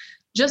goal.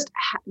 Just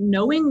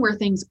knowing where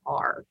things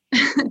are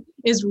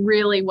is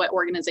really what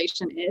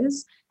organization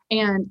is.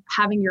 And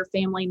having your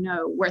family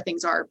know where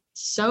things are,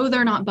 so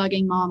they're not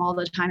bugging mom all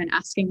the time and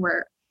asking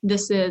where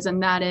this is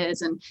and that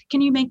is, and can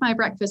you make my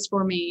breakfast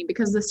for me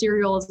because the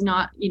cereal is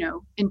not,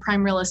 in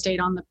prime real estate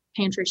on the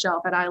pantry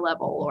shelf at eye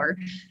level, or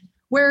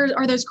where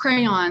are those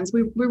crayons?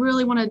 We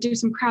really want to do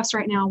some crafts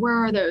right now. Where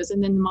are those?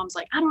 And then the mom's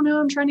like, I don't know,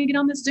 I'm trying to get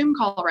on this Zoom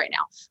call right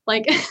now.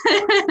 Like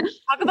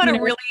talk about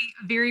a really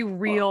very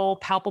real,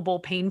 palpable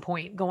pain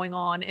point going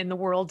on in the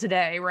world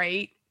today,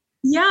 right?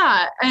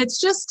 Yeah. I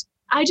just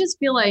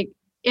feel like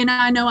and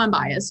I know I'm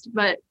biased,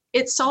 but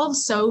it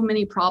solves so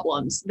many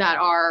problems that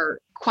are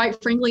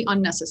quite frankly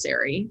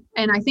unnecessary.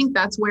 And I think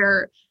that's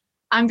where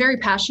I'm very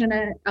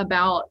passionate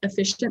about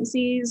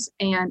efficiencies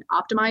and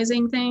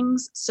optimizing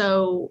things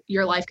so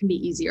your life can be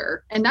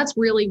easier. And that's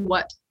really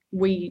what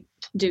we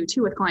do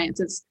too with clients.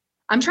 Is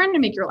I'm trying to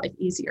make your life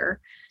easier.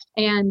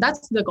 And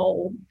that's the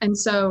goal. And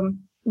so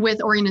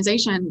with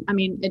organization, I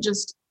mean,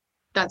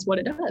 that's what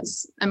it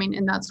does. I mean,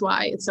 and that's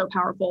why it's so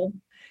powerful.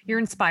 You're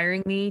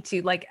inspiring me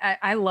to like,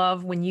 I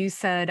love when you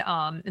said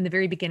in the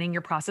very beginning,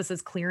 your process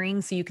is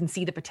clearing so you can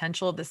see the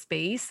potential of the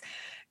space.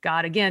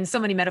 God, again, so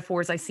many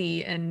metaphors I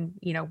see in,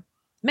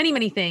 many,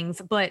 many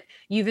things, but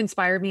you've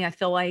inspired me. I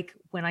feel like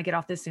when I get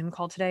off this Zoom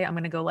call today, I'm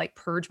going to go like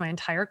purge my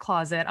entire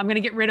closet. I'm going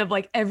to get rid of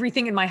like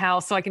everything in my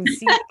house so I can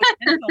see the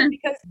potential,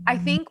 because I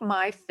think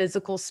my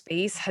physical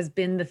space has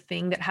been the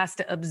thing that has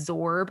to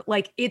absorb.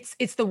 Like it's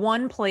the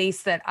one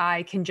place that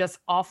I can just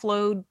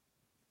offload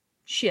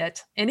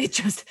shit and it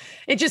just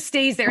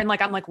stays there. And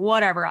like, I'm like,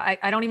 whatever, I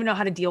don't even know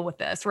how to deal with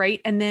this.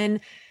 Right. And then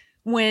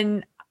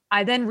when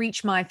I then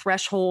reach my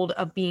threshold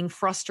of being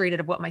frustrated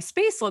of what my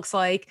space looks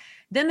like,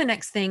 then the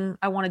next thing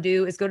I want to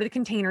do is go to the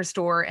Container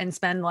Store and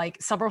spend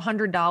like several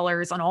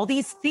 $100s on all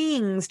these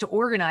things to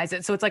organize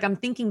it. So it's like, I'm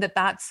thinking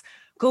that's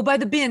go buy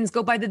the bins,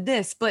 go buy the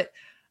this, but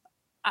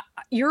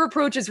your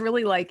approach is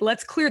really like,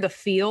 let's clear the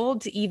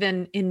field to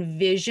even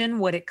envision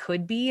what it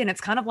could be. And it's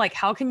kind of like,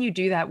 how can you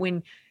do that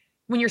when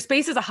your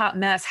space is a hot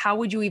mess? How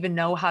would you even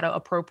know how to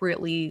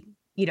appropriately,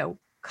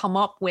 come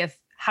up with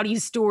how do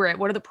you store it?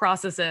 What are the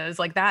processes?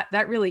 Like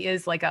that really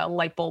is like a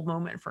light bulb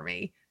moment for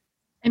me.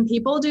 And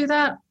people do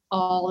that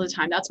all the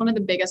time. That's one of the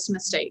biggest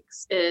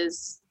mistakes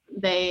is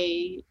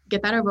they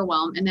get that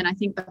overwhelmed. And then I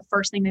think the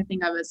first thing they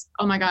think of is,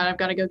 oh my God, I've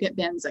got to go get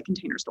bins at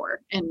Container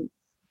Store. And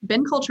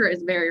bin culture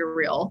is very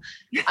real,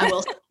 I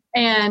will say.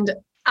 And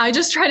I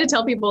just try to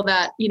tell people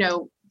that,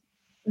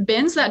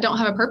 bins that don't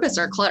have a purpose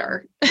are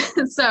clutter.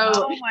 So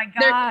oh my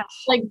gosh,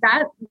 like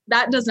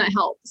that doesn't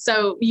help.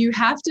 So you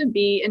have to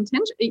be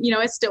intentional.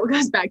 It still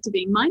goes back to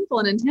being mindful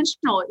and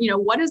intentional.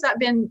 What is that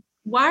bin?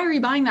 Why are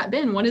you buying that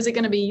bin? What is it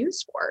going to be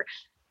used for?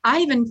 I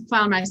even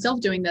found myself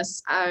doing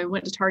this. I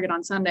went to Target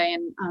on Sunday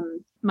and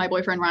my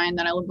boyfriend, Ryan,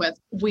 that I live with,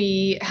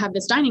 we have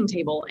this dining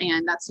table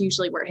and that's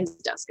usually where his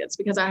desk is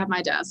because I have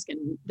my desk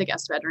in the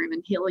guest bedroom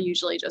and he'll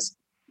usually just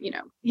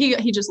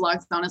he just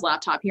logs on his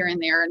laptop here and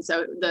there. And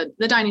so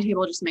the dining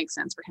table just makes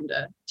sense for him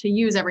to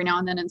use every now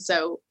and then. And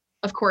so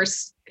of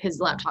course his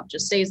laptop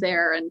just stays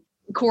there and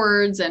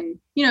cords and,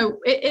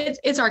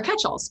 it's our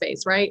catch-all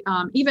space, right?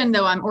 Even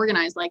though I'm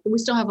organized, like we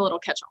still have a little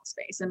catch-all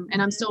space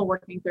and I'm still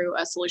working through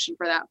a solution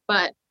for that.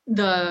 But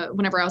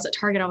whenever I was at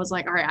Target, I was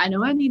like, all right, I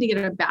know I need to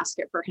get a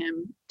basket for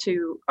him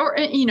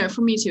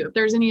for me too. If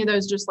there's any of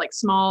those just like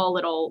small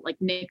little like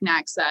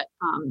knickknacks that,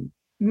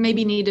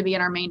 maybe need to be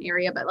in our main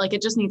area, but like it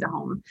just needs a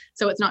home.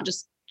 So it's not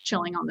just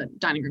chilling on the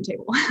dining room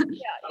table.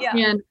 Yeah.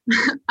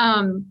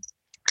 And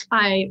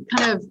I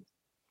kind of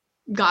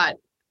got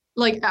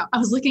like, I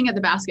was looking at the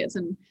baskets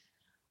and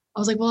I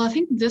was like, well, I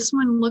think this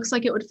one looks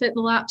like it would fit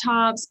the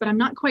laptops, but I'm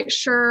not quite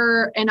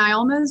sure. And I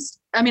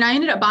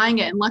ended up buying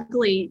it and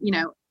luckily,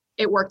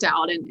 it worked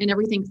out and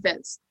everything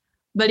fits.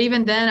 But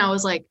even then I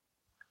was like,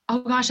 oh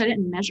gosh, I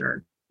didn't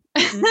measure.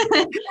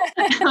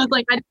 I was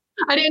like,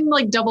 I didn't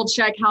like double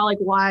check how like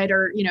wide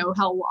or,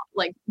 how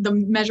like the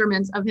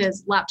measurements of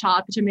his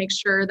laptop to make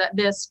sure that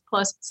this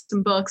plus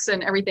some books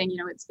and everything,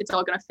 it's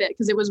all going to fit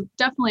because it was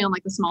definitely on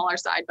like the smaller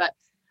side, but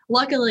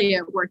luckily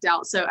it worked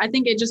out. So I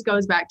think it just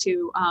goes back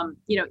to,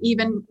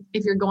 even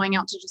if you're going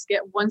out to just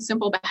get one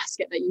simple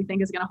basket that you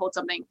think is going to hold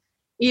something,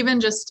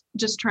 even just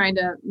trying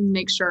to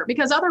make sure,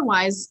 because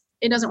otherwise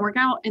it doesn't work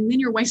out. And then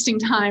you're wasting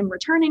time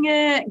returning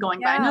it,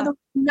 going by another,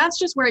 that's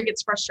just where it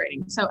gets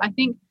frustrating. So I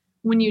think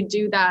when you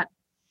do that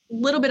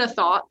little bit of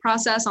thought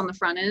process on the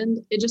front end,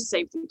 it just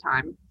saves you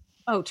time.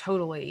 Oh,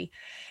 totally.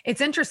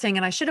 It's interesting.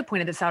 And I should have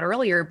pointed this out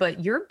earlier,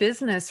 but your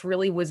business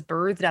really was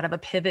birthed out of a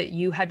pivot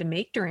you had to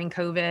make during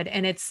COVID.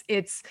 And it's,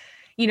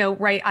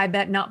 right. I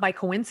bet not by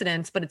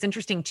coincidence, but it's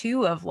interesting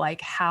too, of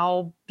like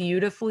how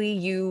beautifully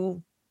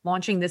you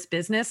launching this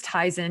business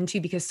ties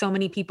into, because so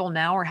many people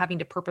now are having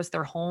to purpose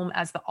their home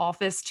as the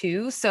office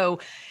too. So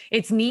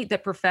it's neat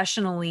that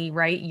professionally,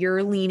 right,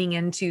 you're leaning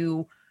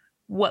into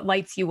what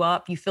lights you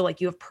up. You feel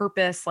like you have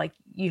purpose, like,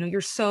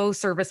 you're so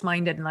service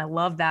minded. And I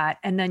love that.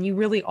 And then you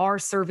really are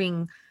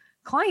serving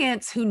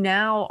clients who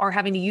now are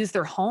having to use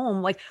their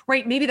home. Like,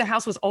 right. Maybe the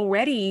house was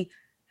already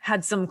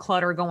had some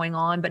clutter going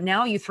on, but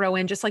now you throw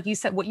in, just like you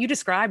said, what you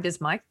described is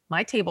my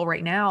table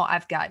right now.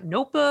 I've got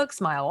notebooks,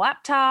 my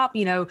laptop,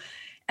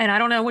 and I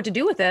don't know what to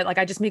do with it. Like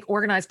I just make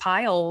organized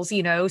piles,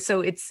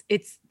 so it's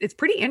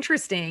pretty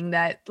interesting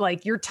that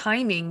like your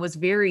timing was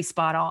very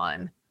spot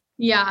on.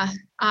 Yeah,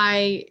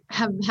 I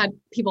have had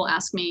people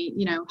ask me,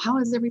 how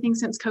is everything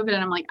since COVID?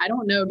 And I'm like, I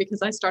don't know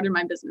because I started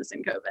my business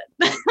in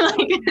COVID.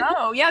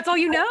 Yeah, it's all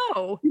you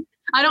know.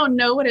 I don't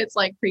know what it's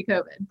like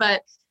pre-COVID,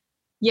 but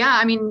yeah,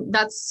 I mean,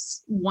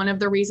 that's one of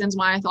the reasons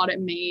why I thought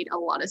it made a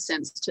lot of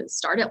sense to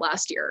start it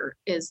last year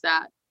is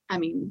that, I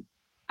mean,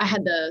 I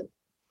had the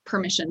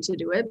permission to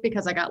do it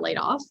because I got laid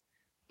off.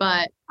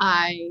 But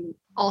I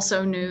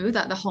also knew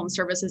that the home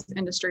services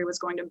industry was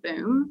going to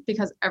boom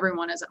because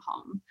everyone is at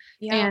home.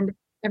 Yeah. And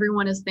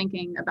everyone is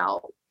thinking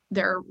about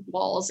their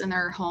walls in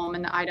their home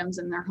and the items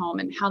in their home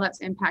and how that's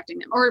impacting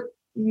them. Or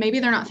maybe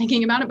they're not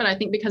thinking about it, but I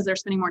think because they're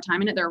spending more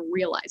time in it, they're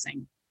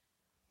realizing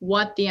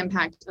what the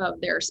impact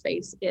of their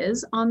space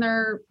is on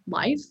their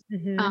life.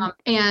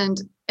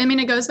 And I mean,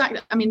 it goes back,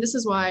 I mean, this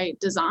is why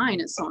design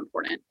is so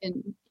important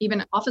in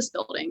even office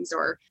buildings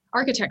or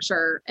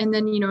architecture. And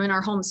then, you know, in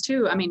our homes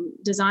too, I mean,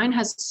 design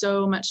has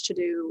so much to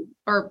do,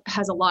 or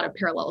has a lot of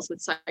parallels with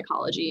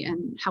psychology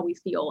and how we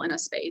feel in a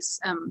space.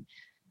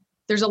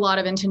 There's a lot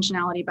of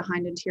intentionality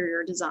behind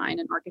interior design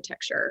and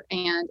architecture,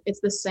 and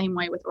it's the same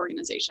way with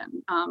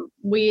organization.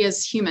 We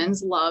as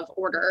humans love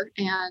order,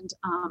 and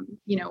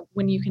you know,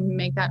 when you can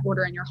make that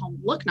order in your home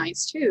look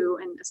nice too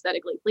and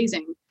aesthetically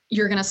pleasing,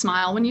 you're going to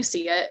smile when you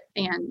see it,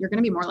 and you're going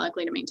to be more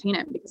likely to maintain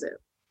it because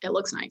it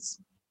looks nice.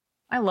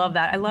 I love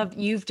that.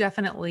 You've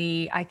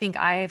definitely, I think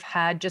I've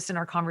had just in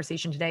our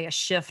conversation today, a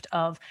shift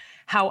of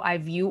how I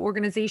view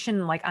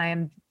organization. Like I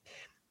am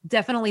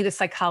definitely, the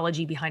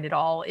psychology behind it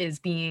all is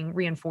being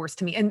reinforced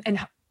to me,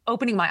 and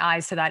opening my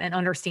eyes to that and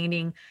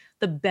understanding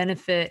the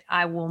benefit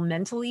I will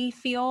mentally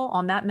feel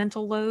on that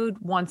mental load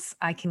once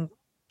I can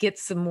get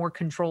some more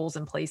controls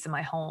in place in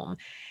my home.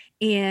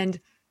 And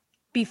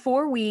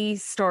before we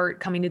start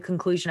coming to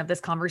conclusion of this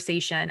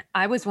conversation,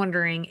 I was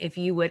wondering if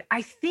you would,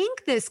 I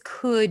think this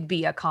could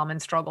be a common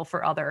struggle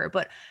for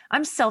but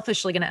I'm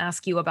selfishly going to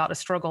ask you about a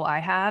struggle I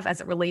have as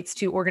it relates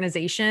to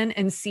organization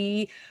and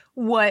see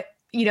what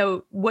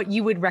you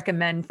would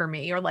recommend for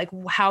me, or like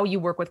how you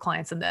work with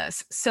clients in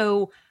this.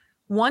 So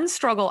one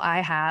struggle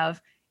I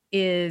have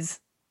is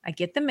I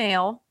get the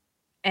mail,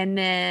 and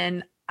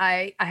then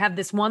I have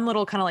this one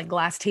little kind of like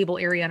glass table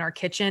area in our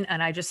kitchen,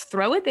 and I just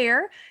throw it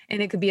there.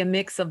 And it could be a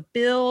mix of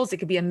bills. It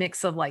could be a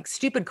mix of like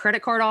stupid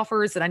credit card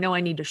offers that I know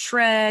I need to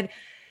shred.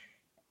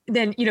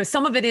 Then, you know,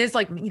 some of it is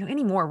like, you know,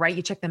 anymore, right?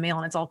 You check the mail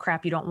and it's all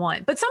crap you don't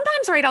want. But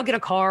sometimes, right, I'll get a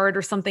card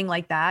or something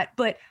like that.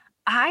 But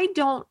I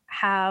don't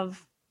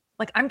have,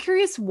 like, I'm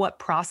curious what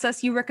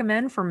process you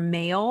recommend for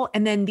mail.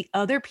 And then the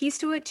other piece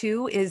to it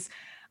too is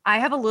I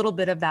have a little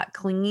bit of that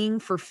clinging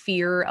for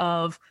fear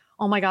of,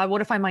 oh my God, what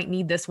if I might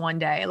need this one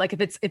day? Like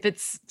if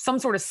it's some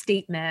sort of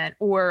statement,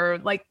 or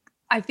like,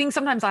 I think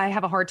sometimes I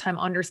have a hard time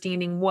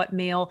understanding what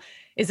mail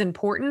is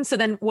important. So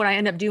then what I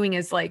end up doing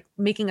is like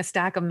making a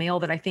stack of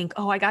mail that I think,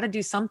 oh, I got to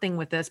do something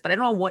with this, but I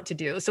don't know what to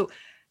do. So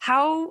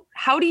how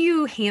do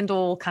you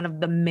handle kind of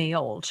the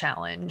mail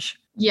challenge?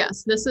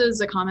 Yes, this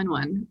is a common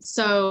one.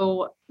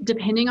 So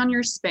depending on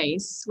your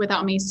space,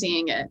 without me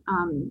seeing it,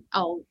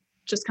 I'll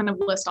just kind of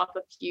list off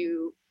a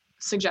few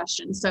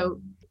suggestions. So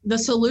the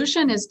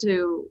solution is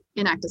to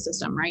enact a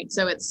system, right?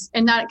 So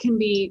and that can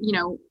be, you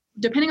know,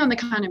 depending on the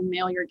kind of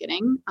mail you're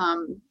getting,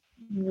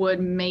 would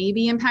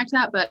maybe impact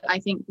that. But I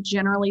think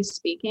generally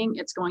speaking,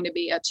 it's going to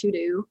be a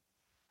to-do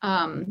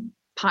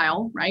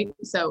pile, right?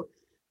 So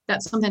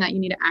that's something that you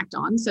need to act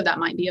on. So that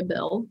might be a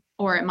bill,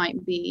 or it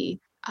might be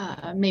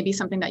maybe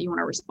something that you want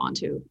to respond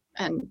to.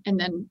 And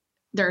then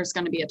there's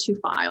going to be a to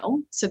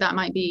file. So that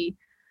might be,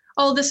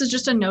 oh, this is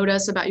just a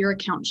notice about your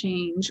account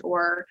change,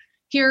 or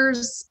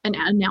here's an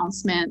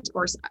announcement,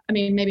 or I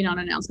mean, maybe not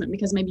an announcement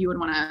because maybe you would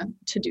want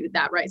to do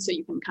that, right? So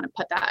you can kind of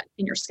put that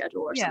in your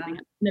schedule or something,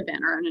 an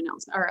event or an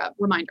announcement or a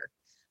reminder.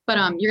 But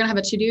you're gonna have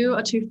a to-do,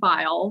 a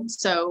to-file.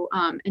 So,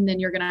 and then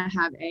you're gonna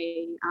have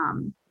a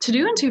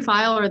to-do and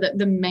to-file, or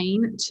the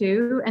main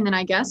two. And then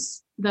I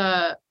guess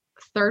the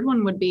third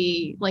one would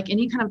be like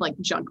any kind of like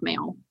junk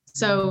mail.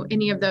 So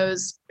any of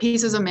those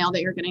pieces of mail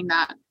that you're getting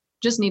that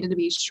just needed to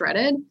be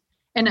shredded.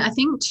 And I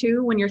think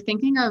too, when you're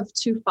thinking of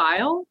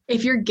to-file,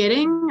 if you're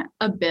getting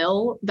a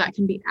bill that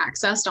can be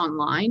accessed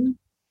online,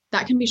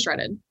 that can be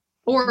shredded.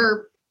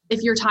 Or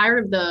if you're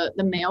tired of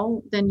the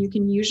mail, then you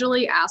can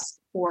usually ask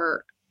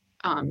for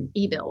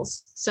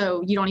e-bills.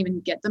 So you don't even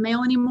get the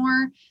mail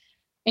anymore.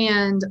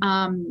 And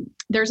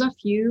there's a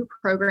few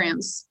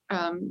programs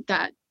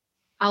that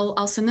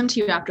I'll send them to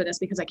you after this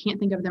because I can't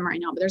think of them right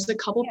now, but there's a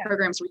couple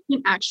programs where you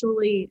can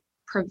actually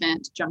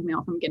prevent junk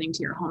mail from getting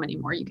to your home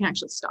anymore. You can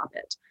actually stop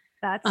it.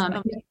 That's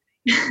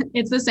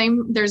it's the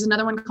same. There's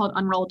another one called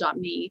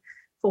unroll.me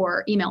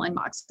for email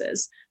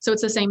inboxes. So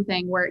it's the same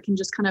thing where it can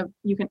just kind of,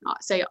 you can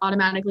say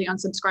automatically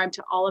unsubscribe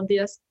to all of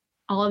these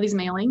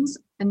mailings.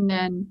 And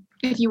then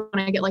if you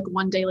want to get like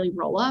one daily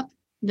roll up,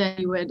 then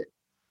you would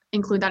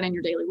include that in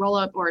your daily roll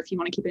up, or if you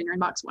want to keep it in your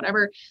inbox,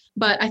 whatever.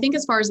 But I think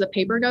as far as the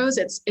paper goes,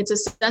 it's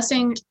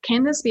assessing,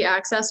 can this be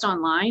accessed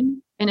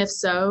online? And if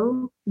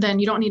so, then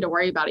you don't need to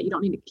worry about it. You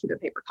don't need to keep a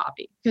paper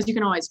copy because you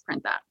can always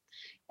print that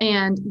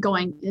and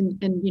going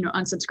and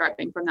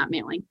unsubscribing from that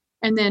mailing.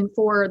 And then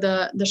for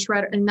the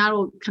shredder, and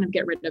that'll kind of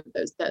get rid of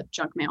the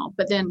junk mail.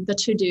 But then the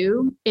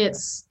to-do,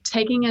 it's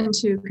taking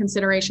into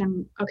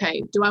consideration,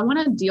 okay, do I want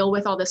to deal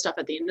with all this stuff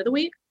at the end of the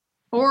week?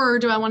 Or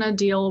do I want to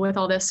deal with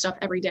all this stuff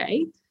every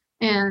day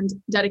and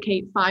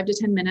dedicate 5 to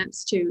 10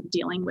 minutes to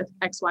dealing with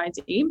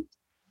XYZ?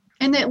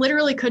 And it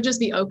literally could just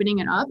be opening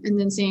it up and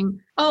then seeing,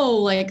 oh,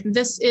 like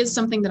this is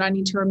something that I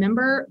need to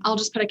remember. I'll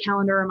just put a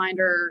calendar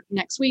reminder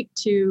next week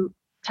to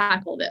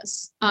tackle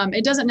this.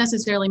 It doesn't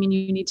necessarily mean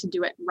you need to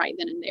do it right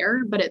then and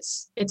there, but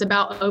it's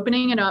about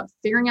opening it up,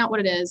 figuring out what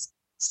it is,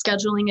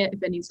 scheduling it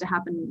if it needs to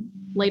happen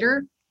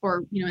later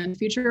or, in the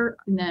future.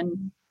 And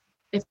then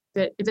if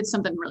it's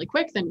something really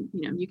quick, then,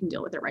 you can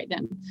deal with it right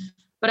then.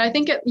 But I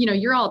think,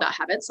 you're all about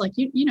habits. Like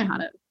you know how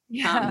to,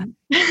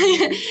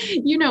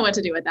 you know what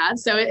to do with that.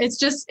 So it's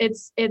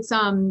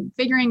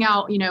figuring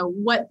out,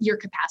 what your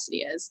capacity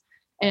is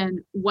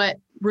and what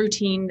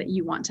routine that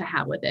you want to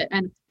have with it.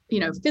 And,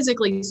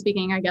 physically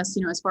speaking, I guess,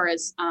 as far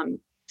as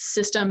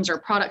systems or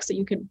products that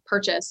you could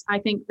purchase, I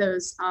think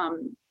those,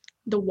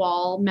 the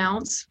wall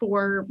mounts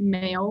for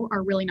mail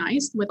are really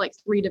nice with like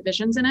 3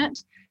 divisions in it.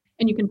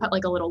 And you can put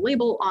like a little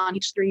label on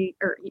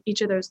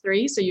each of those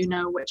 3. So you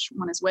know which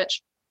one is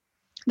which.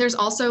 There's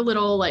also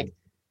little like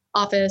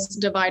office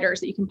dividers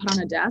that you can put on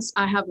a desk.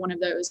 I have one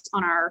of those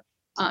on our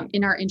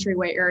in our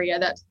entryway area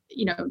that,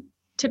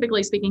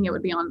 typically speaking, it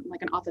would be on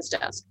like an office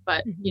desk,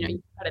 but you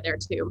can put it there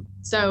too.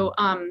 So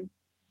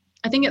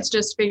I think it's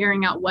just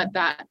figuring out what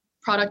that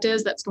product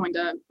is that's going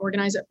to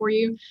organize it for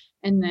you,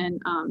 and then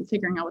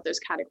figuring out what those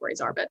categories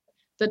are. But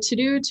the to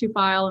do, to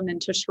file, and then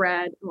to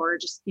shred or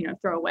just,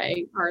 throw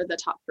away are the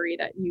top 3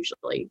 that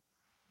usually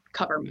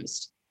cover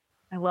most.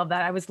 I love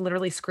that. I was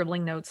literally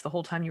scribbling notes the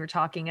whole time you were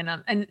talking.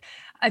 And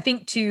I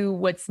think too,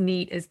 what's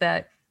neat is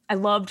that I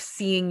loved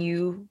seeing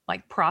you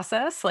like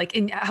process, like,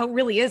 and how it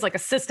really is like a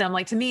system.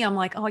 Like to me, I'm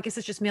like, oh, I guess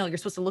it's just mail. You're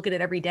supposed to look at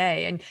it every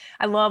day. And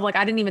I love, like,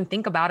 I didn't even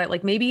think about it.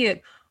 Like maybe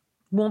it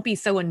won't be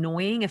so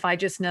annoying if I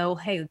just know,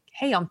 hey,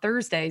 on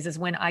Thursdays is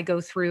when I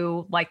go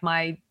through like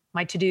my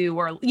to-do,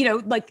 or,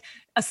 like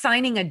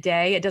assigning a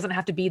day. It doesn't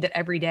have to be that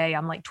every day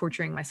I'm like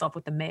torturing myself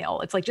with the mail.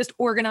 It's like, just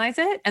organize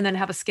it and then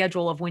have a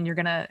schedule of when you're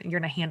going to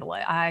handle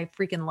it. I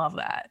freaking love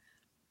that.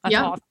 That's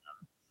awesome.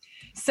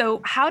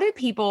 So how did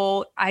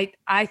people, I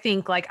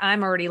think like,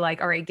 I'm already like,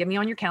 all right, get me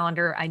on your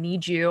calendar. I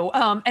need you.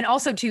 And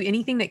also to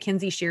anything that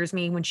Kenzie shares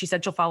me when she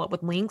said she'll follow up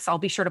with links, I'll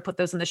be sure to put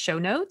those in the show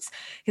notes,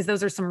 because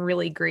those are some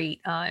really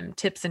great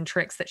tips and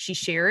tricks that she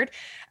shared.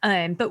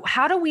 But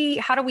how do we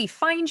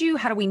find you?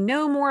 How do we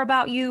know more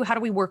about you? How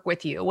do we work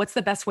with you? What's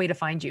the best way to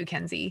find you,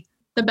 Kenzie?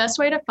 The best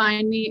way to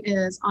find me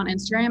is on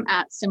Instagram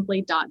at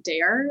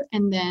simply.dare,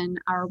 and then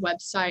our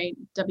website,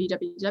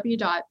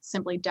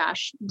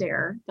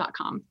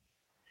 www.simply-dare.com.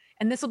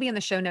 And this will be in the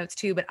show notes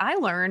too. But I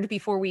learned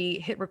before we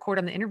hit record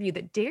on the interview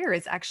that Dare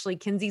is actually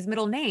Kenzie's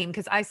middle name.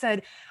 Because I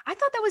said, I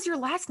thought that was your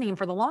last name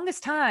for the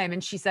longest time.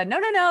 And she said, no,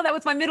 that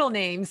was my middle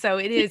name. So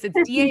it's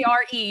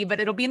Dare, but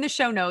it'll be in the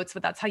show notes,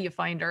 but that's how you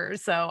find her.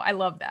 So I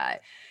love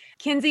that.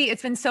 Kenzie,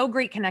 it's been so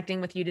great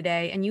connecting with you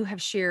today, and you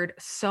have shared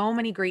so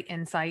many great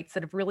insights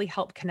that have really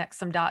helped connect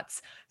some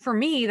dots for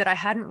me that I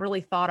hadn't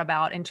really thought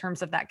about in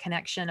terms of that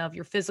connection of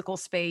your physical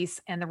space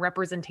and the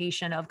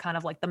representation of kind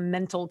of like the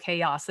mental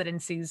chaos that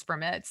ensues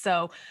from it.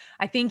 So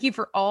I thank you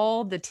for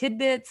all the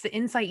tidbits, the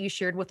insight you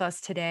shared with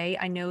us today.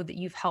 I know that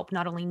you've helped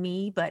not only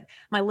me, but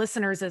my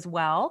listeners as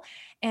well.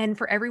 And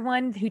for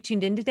everyone who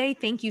tuned in today,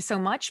 thank you so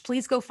much.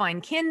 Please go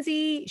find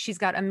Kenzie. She's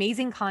got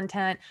amazing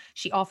content.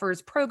 She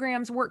offers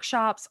programs,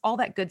 workshops, all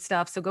that good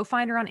stuff. So go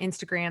find her on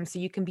Instagram so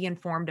you can be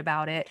informed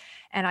about it.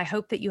 And I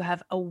hope that you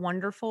have a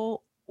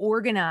wonderful,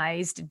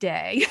 organized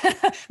day.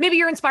 Maybe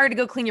you're inspired to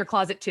go clean your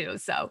closet too.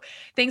 So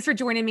thanks for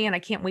joining me, and I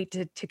can't wait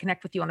to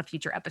connect with you on a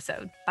future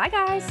episode. Bye,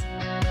 guys.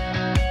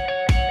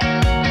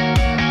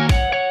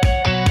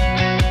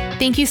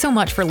 Thank you so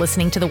much for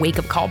listening to the Wake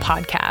Up Call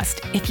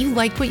podcast. If you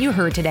liked what you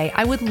heard today,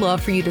 I would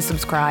love for you to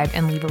subscribe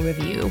and leave a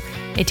review.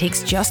 It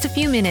takes just a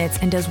few minutes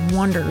and does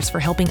wonders for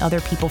helping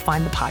other people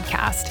find the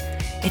podcast.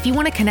 If you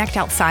want to connect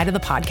outside of the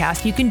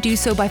podcast, you can do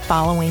so by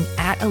following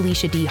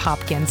 @Alicia D.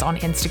 Hopkins on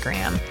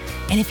Instagram.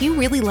 And if you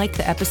really liked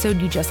the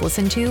episode you just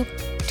listened to,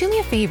 do me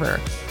a favor.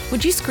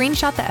 Would you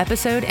screenshot the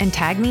episode and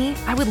tag me?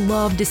 I would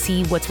love to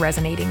see what's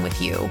resonating with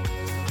you.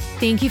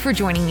 Thank you for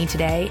joining me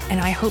today,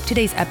 and I hope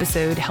today's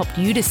episode helped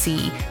you to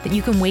see that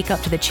you can wake up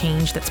to the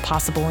change that's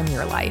possible in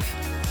your life.